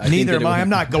 but I think Neither that am it would- I. I'm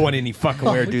not going any fucking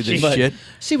where to do this But- shit.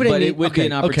 See what I But mean? it would be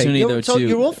an opportunity, You're- though, so too.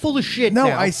 you're all full of shit. No,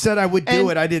 now. I said I would do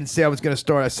And- it. I didn't say I was going to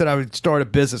start. I said I would start a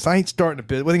business. I ain't starting a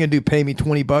business. What are they going to do? Pay me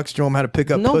 $20 to show them how to pick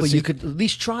up No, pussy? but you could at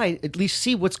least try, at least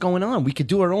see what's going on. We could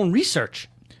do our own research.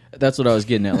 That's what I was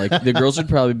getting at. Like the girls would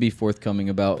probably be forthcoming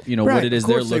about what Right, it is of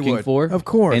they're course they looking would. for, Of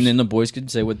course. and then the boys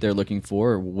could say what they're looking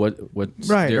for or what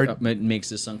Right, or- makes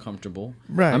this uncomfortable.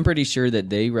 Right. I'm pretty sure that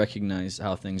they recognize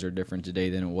how things are different today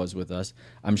than it was with us.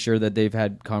 I'm sure that they've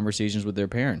had conversations with their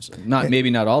parents.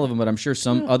 Maybe not all of them, but I'm sure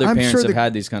some other I'm parents sure have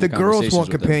had these kind of the conversations girls want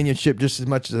with them. companionship just as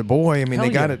much as a boy. I mean, Hell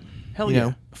they got yeah. it. Hell you yeah.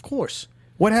 know. Of course.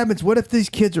 What happens? What if these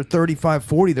kids are 35,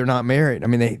 40? They're not married. I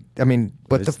mean,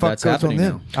 what the That's fuck goes on happening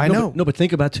them? now. I No, know. But, no, but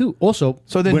think about too. Also,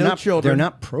 So then we're no not, children. They're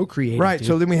not procreating. Right. dude.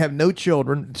 So then we have no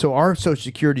children. So our Social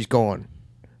Security's gone.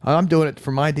 I'm doing it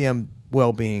for my damn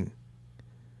well-being.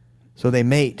 So they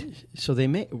mate. So they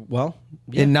may. Well,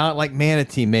 yeah. And not like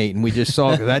Manatee mate, and we just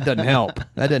saw because that doesn't help.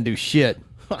 That doesn't do shit.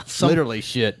 Literally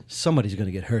shit. Somebody's going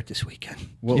to get hurt this weekend.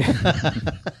 Well,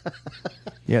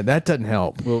 Yeah, that doesn't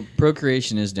help. well,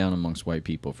 procreation is down amongst white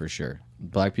people for sure.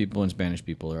 Black people and Spanish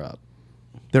people are up.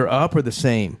 They're up or the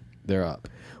same? They're up.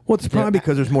 Well, it's probably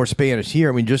because there's more Spanish here.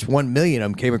 I mean, just 1 million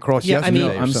of them came across Yeah, I yesterday. mean,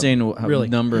 or I'm something. saying how Really?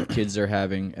 number of kids they're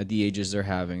having at the ages they're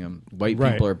having them. White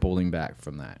Right. people are pulling back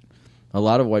from that. A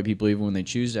lot of white people, even when they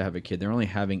choose to have a kid, they're only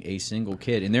having a single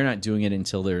kid, and they're not doing it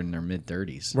until they're in their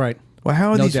mid-30s. Right. Well,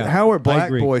 how are No these? doubt. How are I black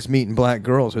agree. boys meeting black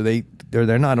girls? Are they?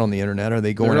 They're not on the internet. Are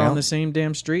they going They're out? on the same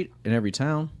damn street in every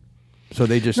town. So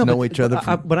they just No, know but, each other.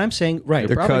 but I'm saying, right.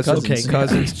 They're probably cousins. cousins. Okay,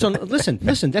 Cousins. So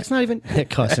listen. That's not even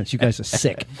cousins. You guys are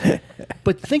sick.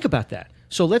 But think about that.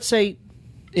 So let's say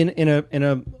in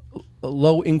a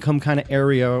low income kind of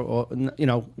area, or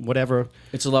whatever.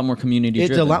 It's a lot more community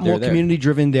driven. It's a lot more They're there. community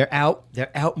driven. They're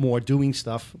out more doing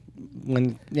stuff.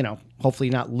 When hopefully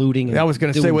not looting. And I was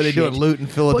going to say doing what they do shit. at loot in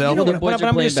But Philadelphia. The boys are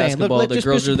I'm playing just saying, basketball, let's the just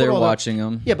girls are put there all that- watching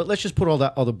 'em. Yeah, but let's just put all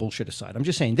that other bullshit aside. I'm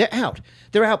just saying they're out.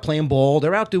 They're out playing ball.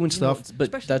 They're out doing stuff.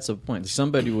 But that's the point.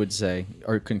 Somebody would say,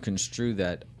 or can construe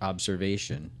that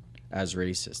observation as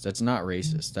racist. That's not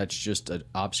racist. That's just an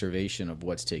observation of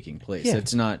what's taking place. Yeah.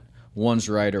 It's not one's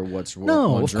right or what's wrong. No,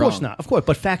 one's of course wrong. not. Of course,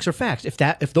 but facts are facts. If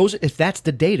that's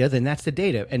the data, then that's the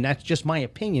data, and that's just my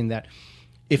opinion. That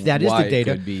if that is Why the it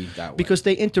data, could be that way. because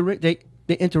they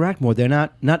interact more. They're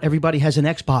not everybody has an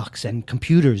Xbox and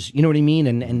computers. You know what I mean?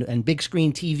 And big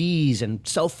screen TVs and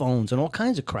cell phones and all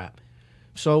kinds of crap.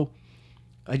 So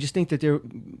I just think that there are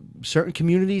certain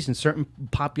communities and certain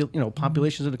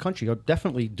populations of the country are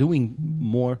definitely doing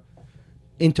more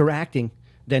interacting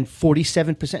than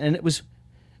 47%. And it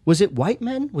was it white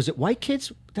men? Was it white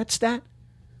kids? That stat?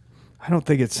 I don't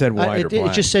think it said white or It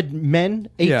black. just said men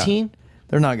 18. Yeah.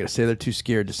 They're not going to say. They're too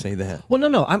scared to say that. Well,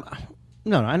 no, and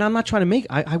I'm not trying to make.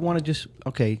 I want to just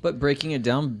But breaking it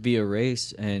down via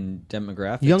race and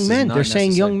demographics, young is men. not They're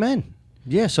saying necessary. young men.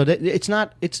 Yeah, so that it's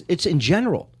not. It's in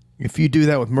general. If you do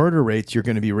that with murder rates, you're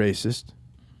going to be racist.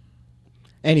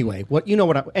 Anyway,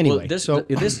 anyway. Well, this so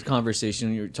this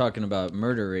conversation you're talking about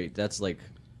murder rate. That's like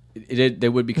they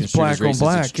would be It's construed black as on racist.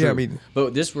 black, It's yeah, true. I mean-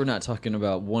 but this we're not talking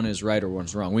about one is right or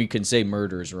one's wrong. We can say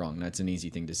murder is wrong. That's an easy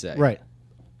thing to say. right.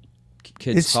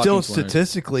 Kids It's talking still to one another.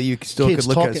 statistically, you still Kids could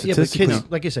look talking, at it yeah, but statistically.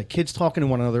 kids, like I said, kids talking to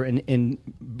one another and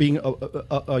being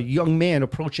a young man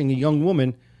approaching a young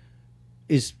woman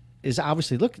is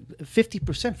obviously, look,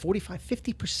 50%, 45,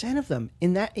 50% of them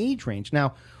in that age range.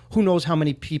 Now, who knows how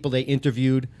many people they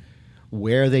interviewed,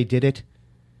 where they did it,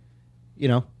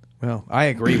 Well, I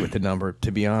agree with the number,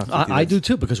 to be honest with you. I do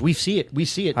too, because we see it. We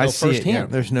see it I see it. firsthand. Yeah,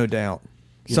 there's no doubt.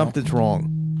 You Something's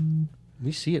wrong.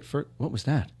 We see it for what was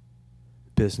that?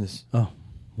 Business. Oh,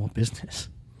 more business.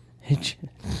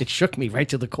 It shook me right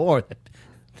to the core. That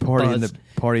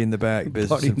Party in the back, business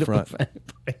party in front.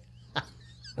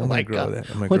 Oh my grow God! that.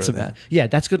 I'm gonna What's grow that? that. Yeah,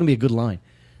 that's going to be a good line.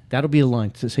 That'll be a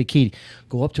line to say, Katie,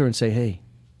 go up to her and say, "Hey,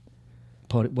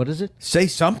 party, what is it? Say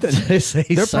something. Say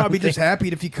They're probably something. just happy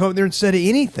if you come there and said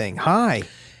anything. Hi.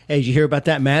 Hey, did you hear about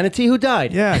that manatee who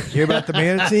died? Yeah. You hear about the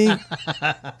manatee?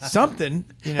 Something.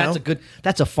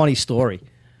 That's a funny story.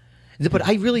 But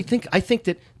I think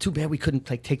that too bad we couldn't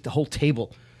take the whole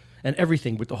table and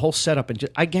everything with the whole setup, and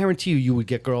I guarantee you would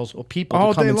get girls or people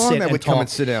All to come day and long sit that and would come and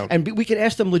talk. sit down. and we could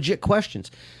ask them legit questions.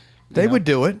 They would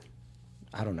do it.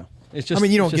 I don't know. It's just. I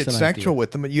mean, you don't it's get just an sexual idea.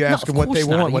 with them, but you ask No, them of what they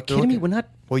course not. want. Are you what they're kidding me? looking- We're not.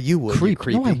 Well, you would. Creep.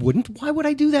 You're No, I creepy. wouldn't. Why would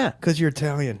I do that? Because you're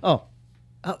Italian. Oh,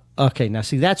 okay. Now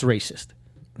see, that's racist.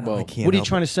 Well, I can't What are you help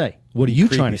trying it. to say? What are you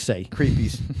Creepy. trying to say?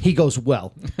 Creepies. He goes,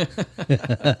 well.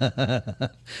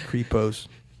 Creepos.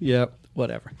 Yep.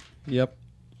 Whatever. Yep.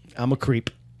 I'm a creep.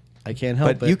 I can't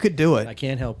help it. But you could do it. I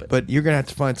can't help it. But you're going to have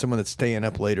to find someone that's staying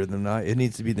up later than I. It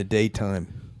needs to be in the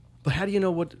daytime. But how do you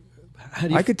know what? How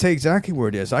do you? I could tell exactly where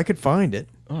it is. I could find it.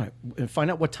 All right. And find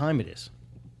out what time it is.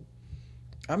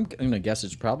 I'm gonna guess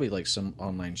it's probably like some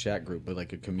online chat group, but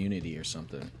like a community or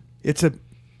something. It's a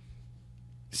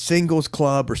singles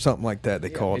club or something like that. They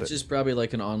called It's it. just probably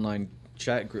like an online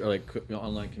chat group, like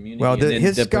online community. Well, and then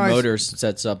his the guys- promoter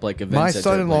sets up like events. My at their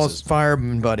son-in-law's places.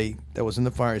 fireman buddy that was in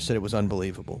the fire said it was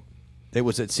unbelievable. It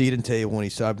was at seat and table, and he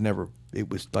said, "I've never." It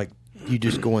was like you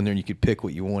just go in there and you could pick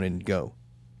what you wanted and go.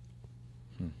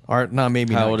 Or not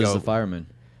maybe. How not old go. is the fireman?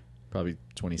 Probably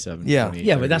 27. Yeah. 28,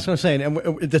 Yeah, but 30. that's what I'm saying. And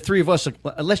the three of us,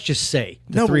 let's just say,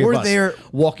 the No, but three we're of us there-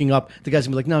 walking up, the guy's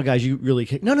going to be like, no, guys, you really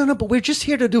can't. No, but we're just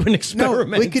here to do an No,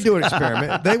 experiment. we could do an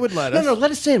experiment. They would let us. No,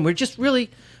 let us in. We're just really,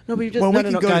 no, we just, Well, no, we no,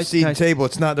 can no, go guys, to seat and guys. table.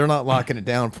 It's not. They're not locking it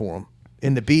down for them.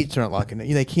 In the beach, they're not locking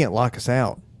it. They can't lock us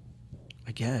out.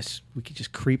 I guess we could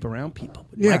just creep around people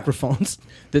with Yeah. microphones.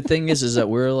 The thing is that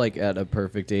we're like at a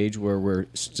perfect age where we're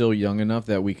still young enough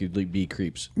that we could like, be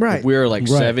creeps. Right. If we're like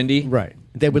 70. Right.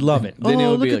 They would love it. Then it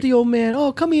Oh, would look be at like- the old man.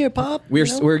 Oh, come here, Pop. We're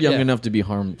You know? we're young Yeah. enough to be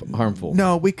harmful.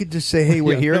 No, we could just say, hey,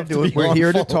 we're Yeah, here. have to be We're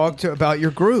here to harmful. talk about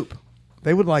your group.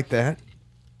 They would like that.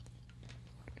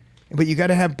 But you got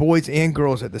to have boys and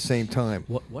girls at the same time.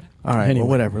 What? All right, Anyway. well,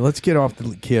 whatever. Let's get off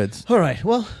the kids. All right.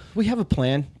 Well, we have a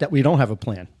plan that we don't have a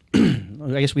plan.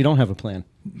 I guess we don't have a plan.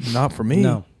 Not for me.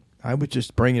 No. I was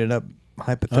just bringing it up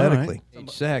hypothetically.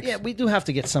 Sex. Yeah, we do have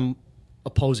to get some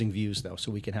opposing views, though,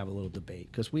 so we can have a little debate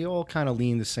because we all kind of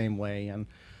lean the same way. And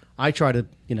I try to,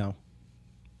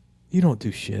 You don't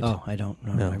do shit. Oh, I don't.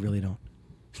 No, No. I really don't.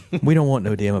 We don't want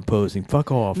no damn opposing.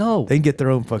 Fuck off. No. They can get their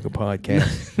own fucking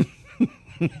podcast.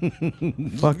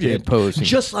 Fuck the opposing.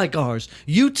 Just like ours.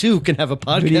 You too can have a do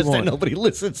you podcast that want? nobody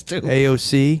listens to.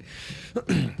 AOC.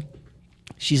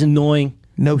 She's annoying.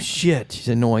 No shit. She's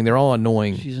annoying. They're all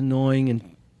annoying. She's annoying,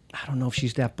 and I don't know if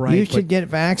she's that bright. You should get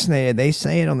vaccinated. They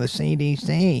say it on the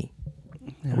CDC.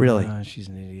 Really? She's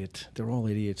an idiot. They're all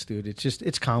idiots, dude.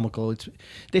 It's comical.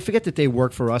 They forget that they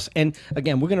work for us. And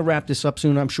again, we're gonna wrap this up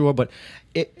soon, I'm sure. But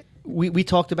we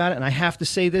talked about it, and I have to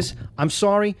say this. I'm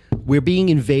sorry. We're being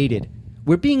invaded.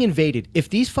 We're being invaded. If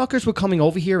these fuckers were coming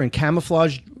over here in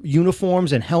camouflage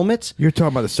uniforms and helmets. You're talking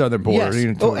about the southern border. Yes.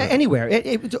 You're Oh, talking about- anywhere.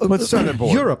 What's southern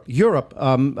border? Europe.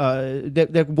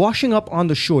 They're washing up on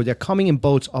the shore. They're coming in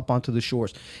boats up onto the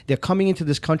shores. They're coming into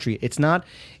this country. It's not.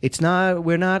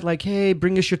 We're not like, hey,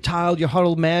 bring us your child, your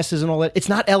huddled masses, and all that. It's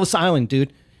not Ellis Island,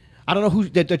 dude. I don't know who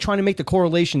they're trying to make the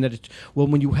correlation that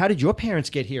how did your parents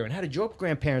get here and how did your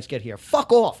grandparents get here?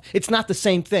 Fuck off. It's not the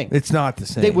same thing. It's not the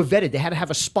same. They were vetted. They had to have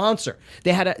a sponsor.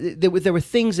 There were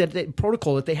things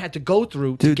protocol that they had to go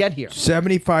through to get here.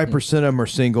 75% of them are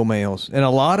single males, and a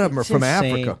lot of them are It's from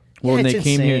insane. Africa. Well, Yeah, when it's they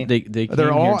came here, insane. they came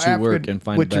They're all here to work African, and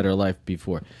find a which- better life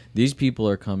before. These people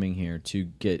are coming here to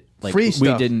get like Free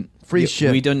stuff. Free yeah,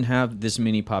 shit. We didn't have this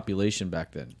many population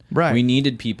back then. Right. We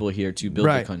needed people here to build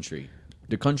Right. the country.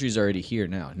 The country's already here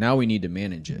now. Now we need to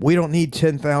manage it. We don't need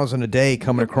 10,000 a day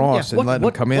coming across Yeah, and letting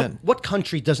them come in. What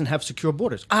country doesn't have secure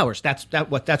borders? Ours. That's the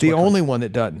what only country. one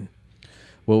that doesn't.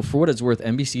 Well, for what it's worth,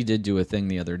 NBC did do a thing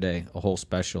the other day, a whole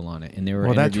special on it, and they were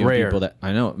Well, that's interviewing rare. people that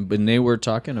I know, but they were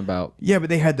talking about. Yeah, but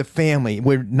they had the family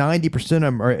where 90% of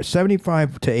them are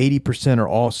 75 to 80% are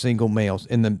all single males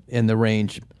in the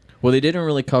range. Well, they didn't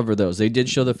really cover those. They did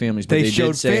show the families, but They they,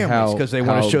 showed did say families how 'cause they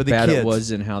wanna how show the bad kids. it was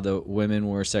and how the women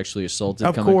were sexually assaulted.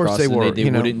 Of coming course across, they and were, They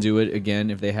you know. wouldn't do it again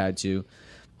if they had to,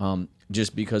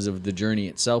 just because of the journey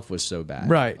itself was so bad,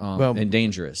 Right. Well- and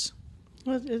dangerous.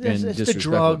 Well, it's and the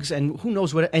disrespectful. drugs and who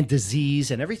knows what and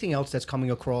disease and everything else that's coming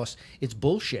across. It's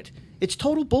bullshit. It's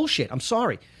total bullshit. I'm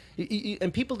sorry.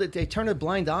 And people that they turn a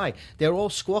blind eye. They're all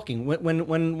squawking.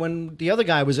 When the other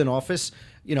guy was in office,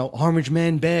 orange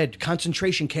man bed,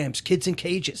 concentration camps, kids in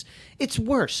cages. It's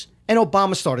worse. And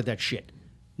Obama started that shit.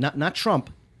 Not Trump.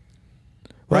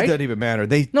 Well, Right? it doesn't even matter.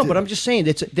 No, but I'm just saying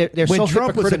they're when so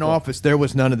Trump was in hypocritical. office, there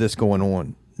was none of this going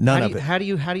on. None of it. How do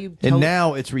you tell And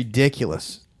now it's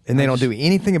ridiculous. And they don't do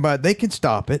anything about it. They could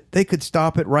stop it. They could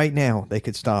stop it right now. They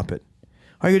could stop it.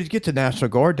 All you just get the National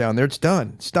Guard down there. It's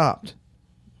done. Stopped.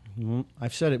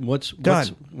 I've said it. What's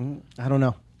Done. I don't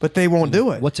know. But they won't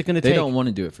do it. What's it going to They take? don't want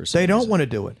to do it for some They don't reason. want to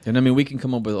do it. And I mean, we can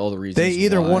come up with all the reasons. They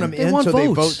either why. want them They in want so they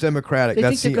votes. vote Democratic. They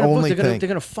That's think the they're gonna only vote. They're thing.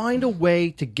 going to find a way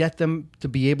to get them to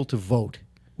be able to vote.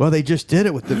 Well, they just did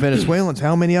it with the Venezuelans.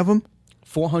 How many of them?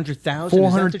 400,000.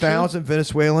 400,000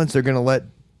 Venezuelans. They're going to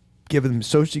give them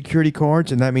Social Security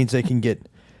cards, and that means they can get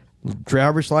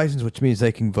driver's license, which means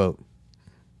they can vote.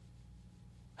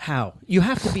 How? You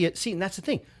have to be see, and that's the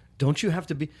thing. Don't you have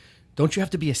to be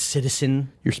a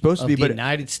citizen? You're supposed to of be, the but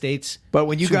United States. But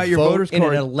when you to got your vote voter's in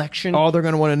card, an election, all they're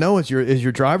going to want to know is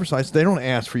your driver's license. They don't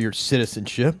ask for your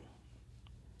citizenship.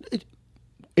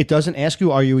 it doesn't ask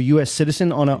you, are you a U.S.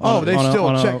 citizen on a? Oh, they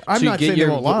still check. I'm So you not get saying they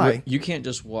your won't lie. You can't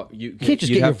just walk. You can't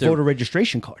just get your have to- voter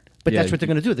registration card. But Yeah, that's what they're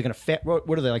going to do. They're going to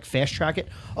what are they like? Fast track it.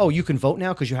 Oh, you can vote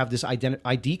now because you have this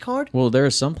ID card. Well, there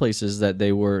are some places that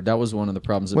they were. That was one of the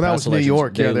problems. In Well, that past was New elections.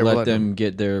 York. Yeah, they were let letting them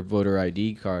get their voter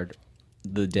ID card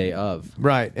the day of.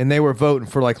 Right, and they were voting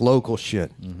for local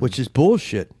shit, which is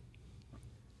bullshit.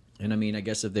 And I mean, I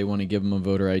guess if they want to give them a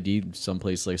voter ID,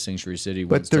 someplace like Sanctuary City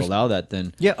But wants to there's- allow that,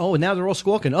 then Yeah. Oh, and now they're all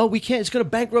squawking. Oh, we can't. It's going to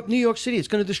bankrupt New York City. It's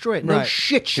going to destroy it. No Right.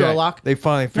 shit, Yeah, Sherlock. they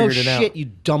finally figured it no out. shit, you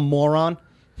dumb moron.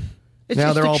 It's Now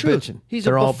just they're the all truth. bitching. He's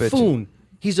They're a all bitching. buffoon.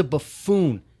 He's a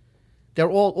buffoon. They're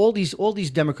all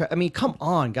these Democrats. I mean, come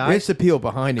on, guys. It's the people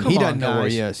behind him. Come He on, doesn't know where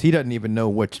guys. he is. He doesn't even know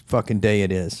which fucking day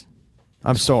it is.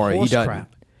 I'm sorry, he Horse doesn't.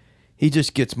 crap. He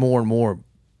just gets more and more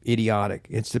idiotic.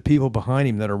 It's the people behind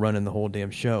him that are running the whole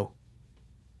damn show.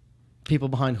 People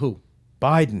behind who?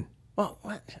 Biden. Well,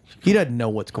 what? He doesn't know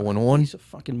what's going on. He's a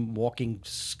fucking walking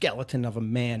skeleton of a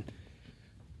man.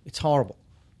 It's horrible.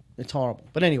 It's horrible.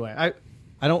 But anyway, I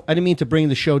didn't mean to bring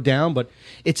the show down, but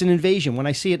it's an invasion. When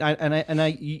I see it,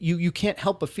 you can't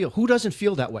help but feel. Who doesn't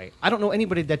feel that way? I don't know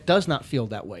anybody that does not feel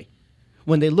that way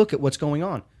when they look at what's going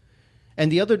on.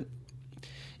 And the other,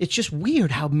 it's just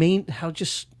weird how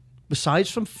just besides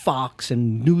from Fox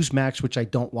and Newsmax, which I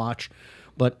don't watch,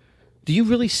 but do you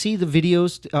really see the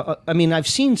videos? I mean, I've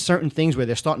seen certain things where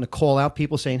they're starting to call out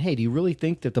people saying, "Hey, do you really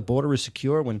think that the border is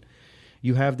secure when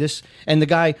you have this?" And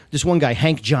this one guy,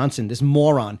 Hank Johnson, this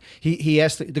moron, he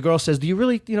asked, the girl says, "Do you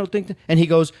really, think that?" And he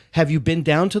goes, "Have you been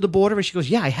down to the border?" And she goes,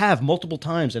 "Yeah, I have multiple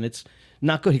times, and it's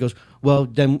not good." He goes, "Well,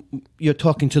 then you're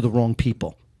talking to the wrong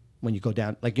people when you go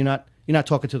down. Like you're not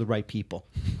talking to the right people."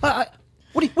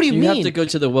 What do you mean? You have to go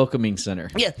to the welcoming center.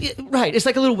 Yeah, right. It's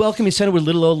like a little welcoming center with a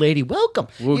little old lady. Welcome.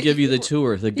 We'll give you the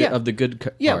tour of the good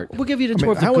part. Yeah, we'll give you the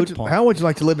tour of the good part. How would you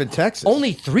like to live in Texas?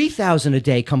 Only 3,000 a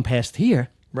day come past here.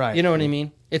 Right. You know what I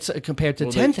mean? It's compared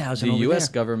to 10,000 The over U.S.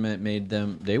 there. government made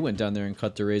them. They went down there and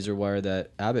cut the razor wire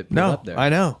that Abbott put No, up there. I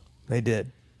know. They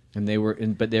did. And they were,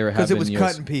 but they were Because having it was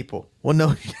cutting people. Well,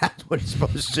 no, that's what it's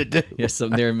supposed to do. Yes, so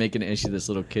they were making an issue. This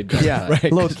little kid got Yeah, cut.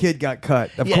 right. Little kid got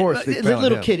cut. Of course, they the found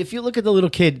little him. kid. If you look at the little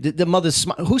kid, the mother's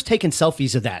who's taking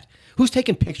selfies of that? Who's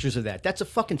taking pictures of that? That's a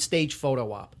fucking stage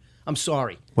photo op. I'm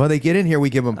sorry. Well, they get in here. We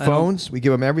give them phones. We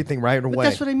give them everything right away. But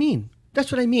that's what I mean.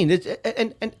 That's what I mean.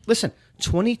 And listen,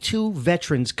 22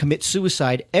 veterans commit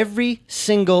suicide every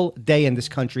single day in this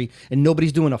country, and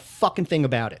nobody's doing a fucking thing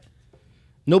about it.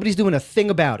 Nobody's doing a thing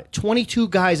about it. 22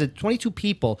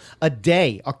 people a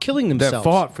day are killing themselves. That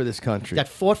fought for this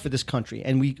country.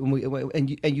 And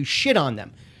you shit on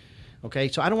them. Okay,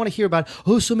 so I don't want to hear about,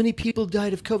 oh, so many people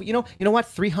died of COVID. You know what?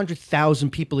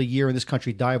 300,000 people a year in this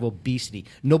country die of obesity.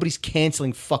 Nobody's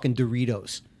canceling fucking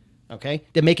Doritos. Okay,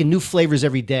 they're making new flavors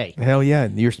every day. Hell yeah,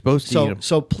 you're supposed to eat them.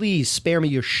 So please spare me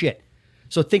your shit.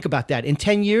 So think about that. In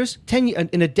 10 years,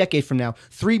 in a decade from now,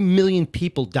 3 million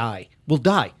people will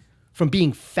die from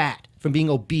being fat, from being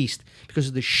obese, because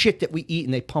of the shit that we eat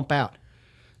and they pump out.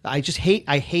 I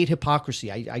hate hypocrisy.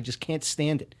 I just can't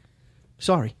stand it.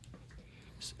 Sorry.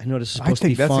 I know this is supposed to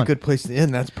be fun. I think that's a good place to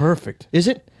end. That's perfect. Is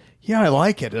it? Yeah, I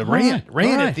like it. It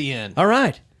ran at the end. All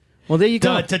right. Well, there you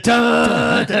go. Da, da,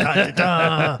 da, da,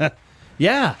 da, da.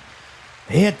 Yeah.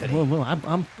 Anthony. Well,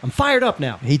 I'm fired up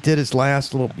now. He did his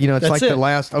last little, it's That's like it. the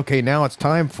last, okay, now it's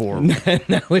time for him.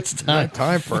 Now it's time.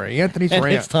 Time for Anthony's And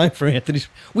rant. it's time for Anthony's.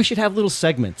 We should have little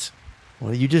segments.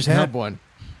 Well, you just had one.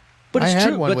 But I it's had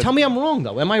true. one But with- tell me I'm wrong,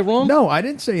 though. Am I wrong? No, I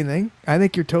didn't say anything. I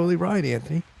think you're totally right,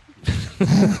 Anthony.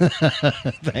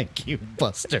 Thank you,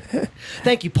 Buster.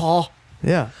 Thank you, Paul.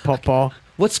 Yeah, Paul.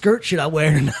 What skirt should I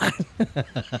wear tonight?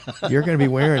 You're going to be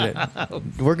wearing it.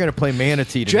 We're going to play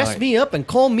Manatee tonight. Dress me up and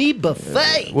call me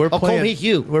Buffet. Call me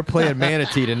Hugh. We're playing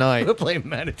Manatee tonight. We're playing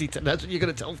Manatee tonight. That's what you're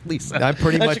going to tell Lisa. I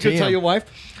pretty That's much what you're going to tell am. your wife?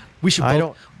 We should both. I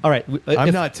don't. All right.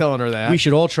 I'm not telling her that. We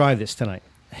should all try this tonight.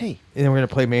 Hey. And then we're going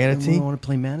to play Manatee? You want to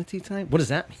play Manatee tonight? What does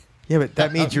that mean? Yeah, but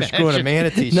that means you're screwing a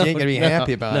manatee. She ain't going to be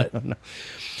happy about it. No.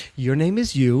 Your name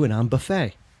is you, and I'm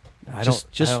Buffet. I don't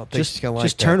think she's going to like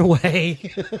just that. turn away.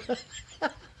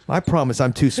 My problem is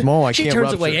I'm too small. I She can't turns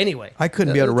rupture. away anyway. I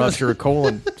couldn't be able to rupture a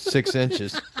colon 6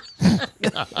 inches.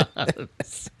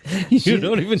 You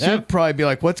don't even She'd have. probably be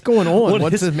like, "What's going on?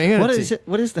 What's the manatee? What is it?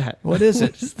 What is that? What is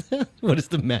it? What is that? What is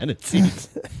the manatee?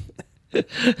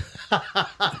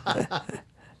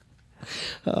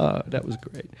 Oh, that was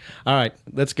great. All right,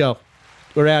 let's go.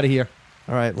 We're out of here.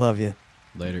 All right, love you.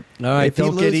 Later. All right, If he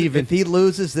don't get loses- even. If he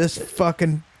loses this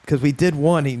fucking, because we did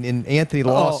one and Anthony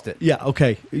lost it. Yeah.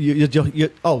 Okay.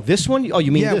 This one. Oh,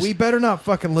 you mean Yeah, this? we better not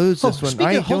fucking lose this one.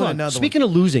 I ain't hold doing on. another Speaking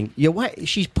of losing, your wife,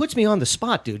 she puts me on the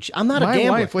spot, dude. I'm not one. a My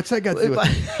gambler. wife, what's that got to do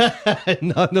with it?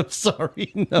 No, I'm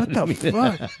sorry. No, What the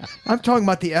fuck? I'm talking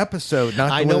about the episode, not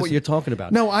the I know what losing. you're talking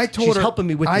about. No, I told She's her. helping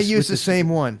me with I this, used with the this- same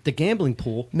one. the gambling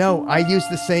pool. No, I used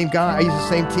the same guy. I used the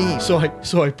same team. So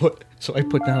I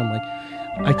put down. I'm like,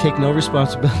 I take no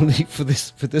responsibility for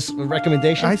this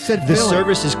recommendation. I said this Philly.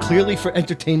 service is clearly for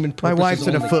entertainment My purposes. wife's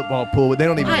in a only. football pool, but they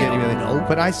don't even I get don't anything. know.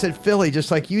 But I said Philly, just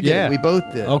like you did. Yeah, We both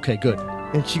did. Okay, good.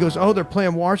 And she goes, "Oh, they're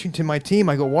playing Washington, my team."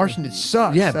 I go, "Washington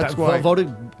sucks." Yeah, that's but why.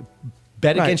 voted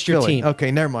bet Right, against your Philly. team. Okay,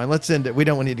 never mind. Let's end it. We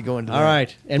don't need to go into that. All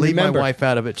right, and leave remember- my wife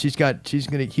out of it. She's going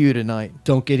to Hugh tonight.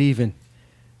 Don't get even.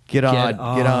 Get on.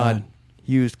 on.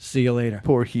 Hugh's See you later.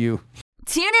 poor Hugh.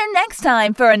 Tune in next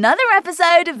time for another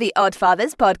episode of the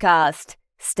Oddfathers podcast.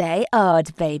 Stay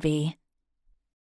odd, baby.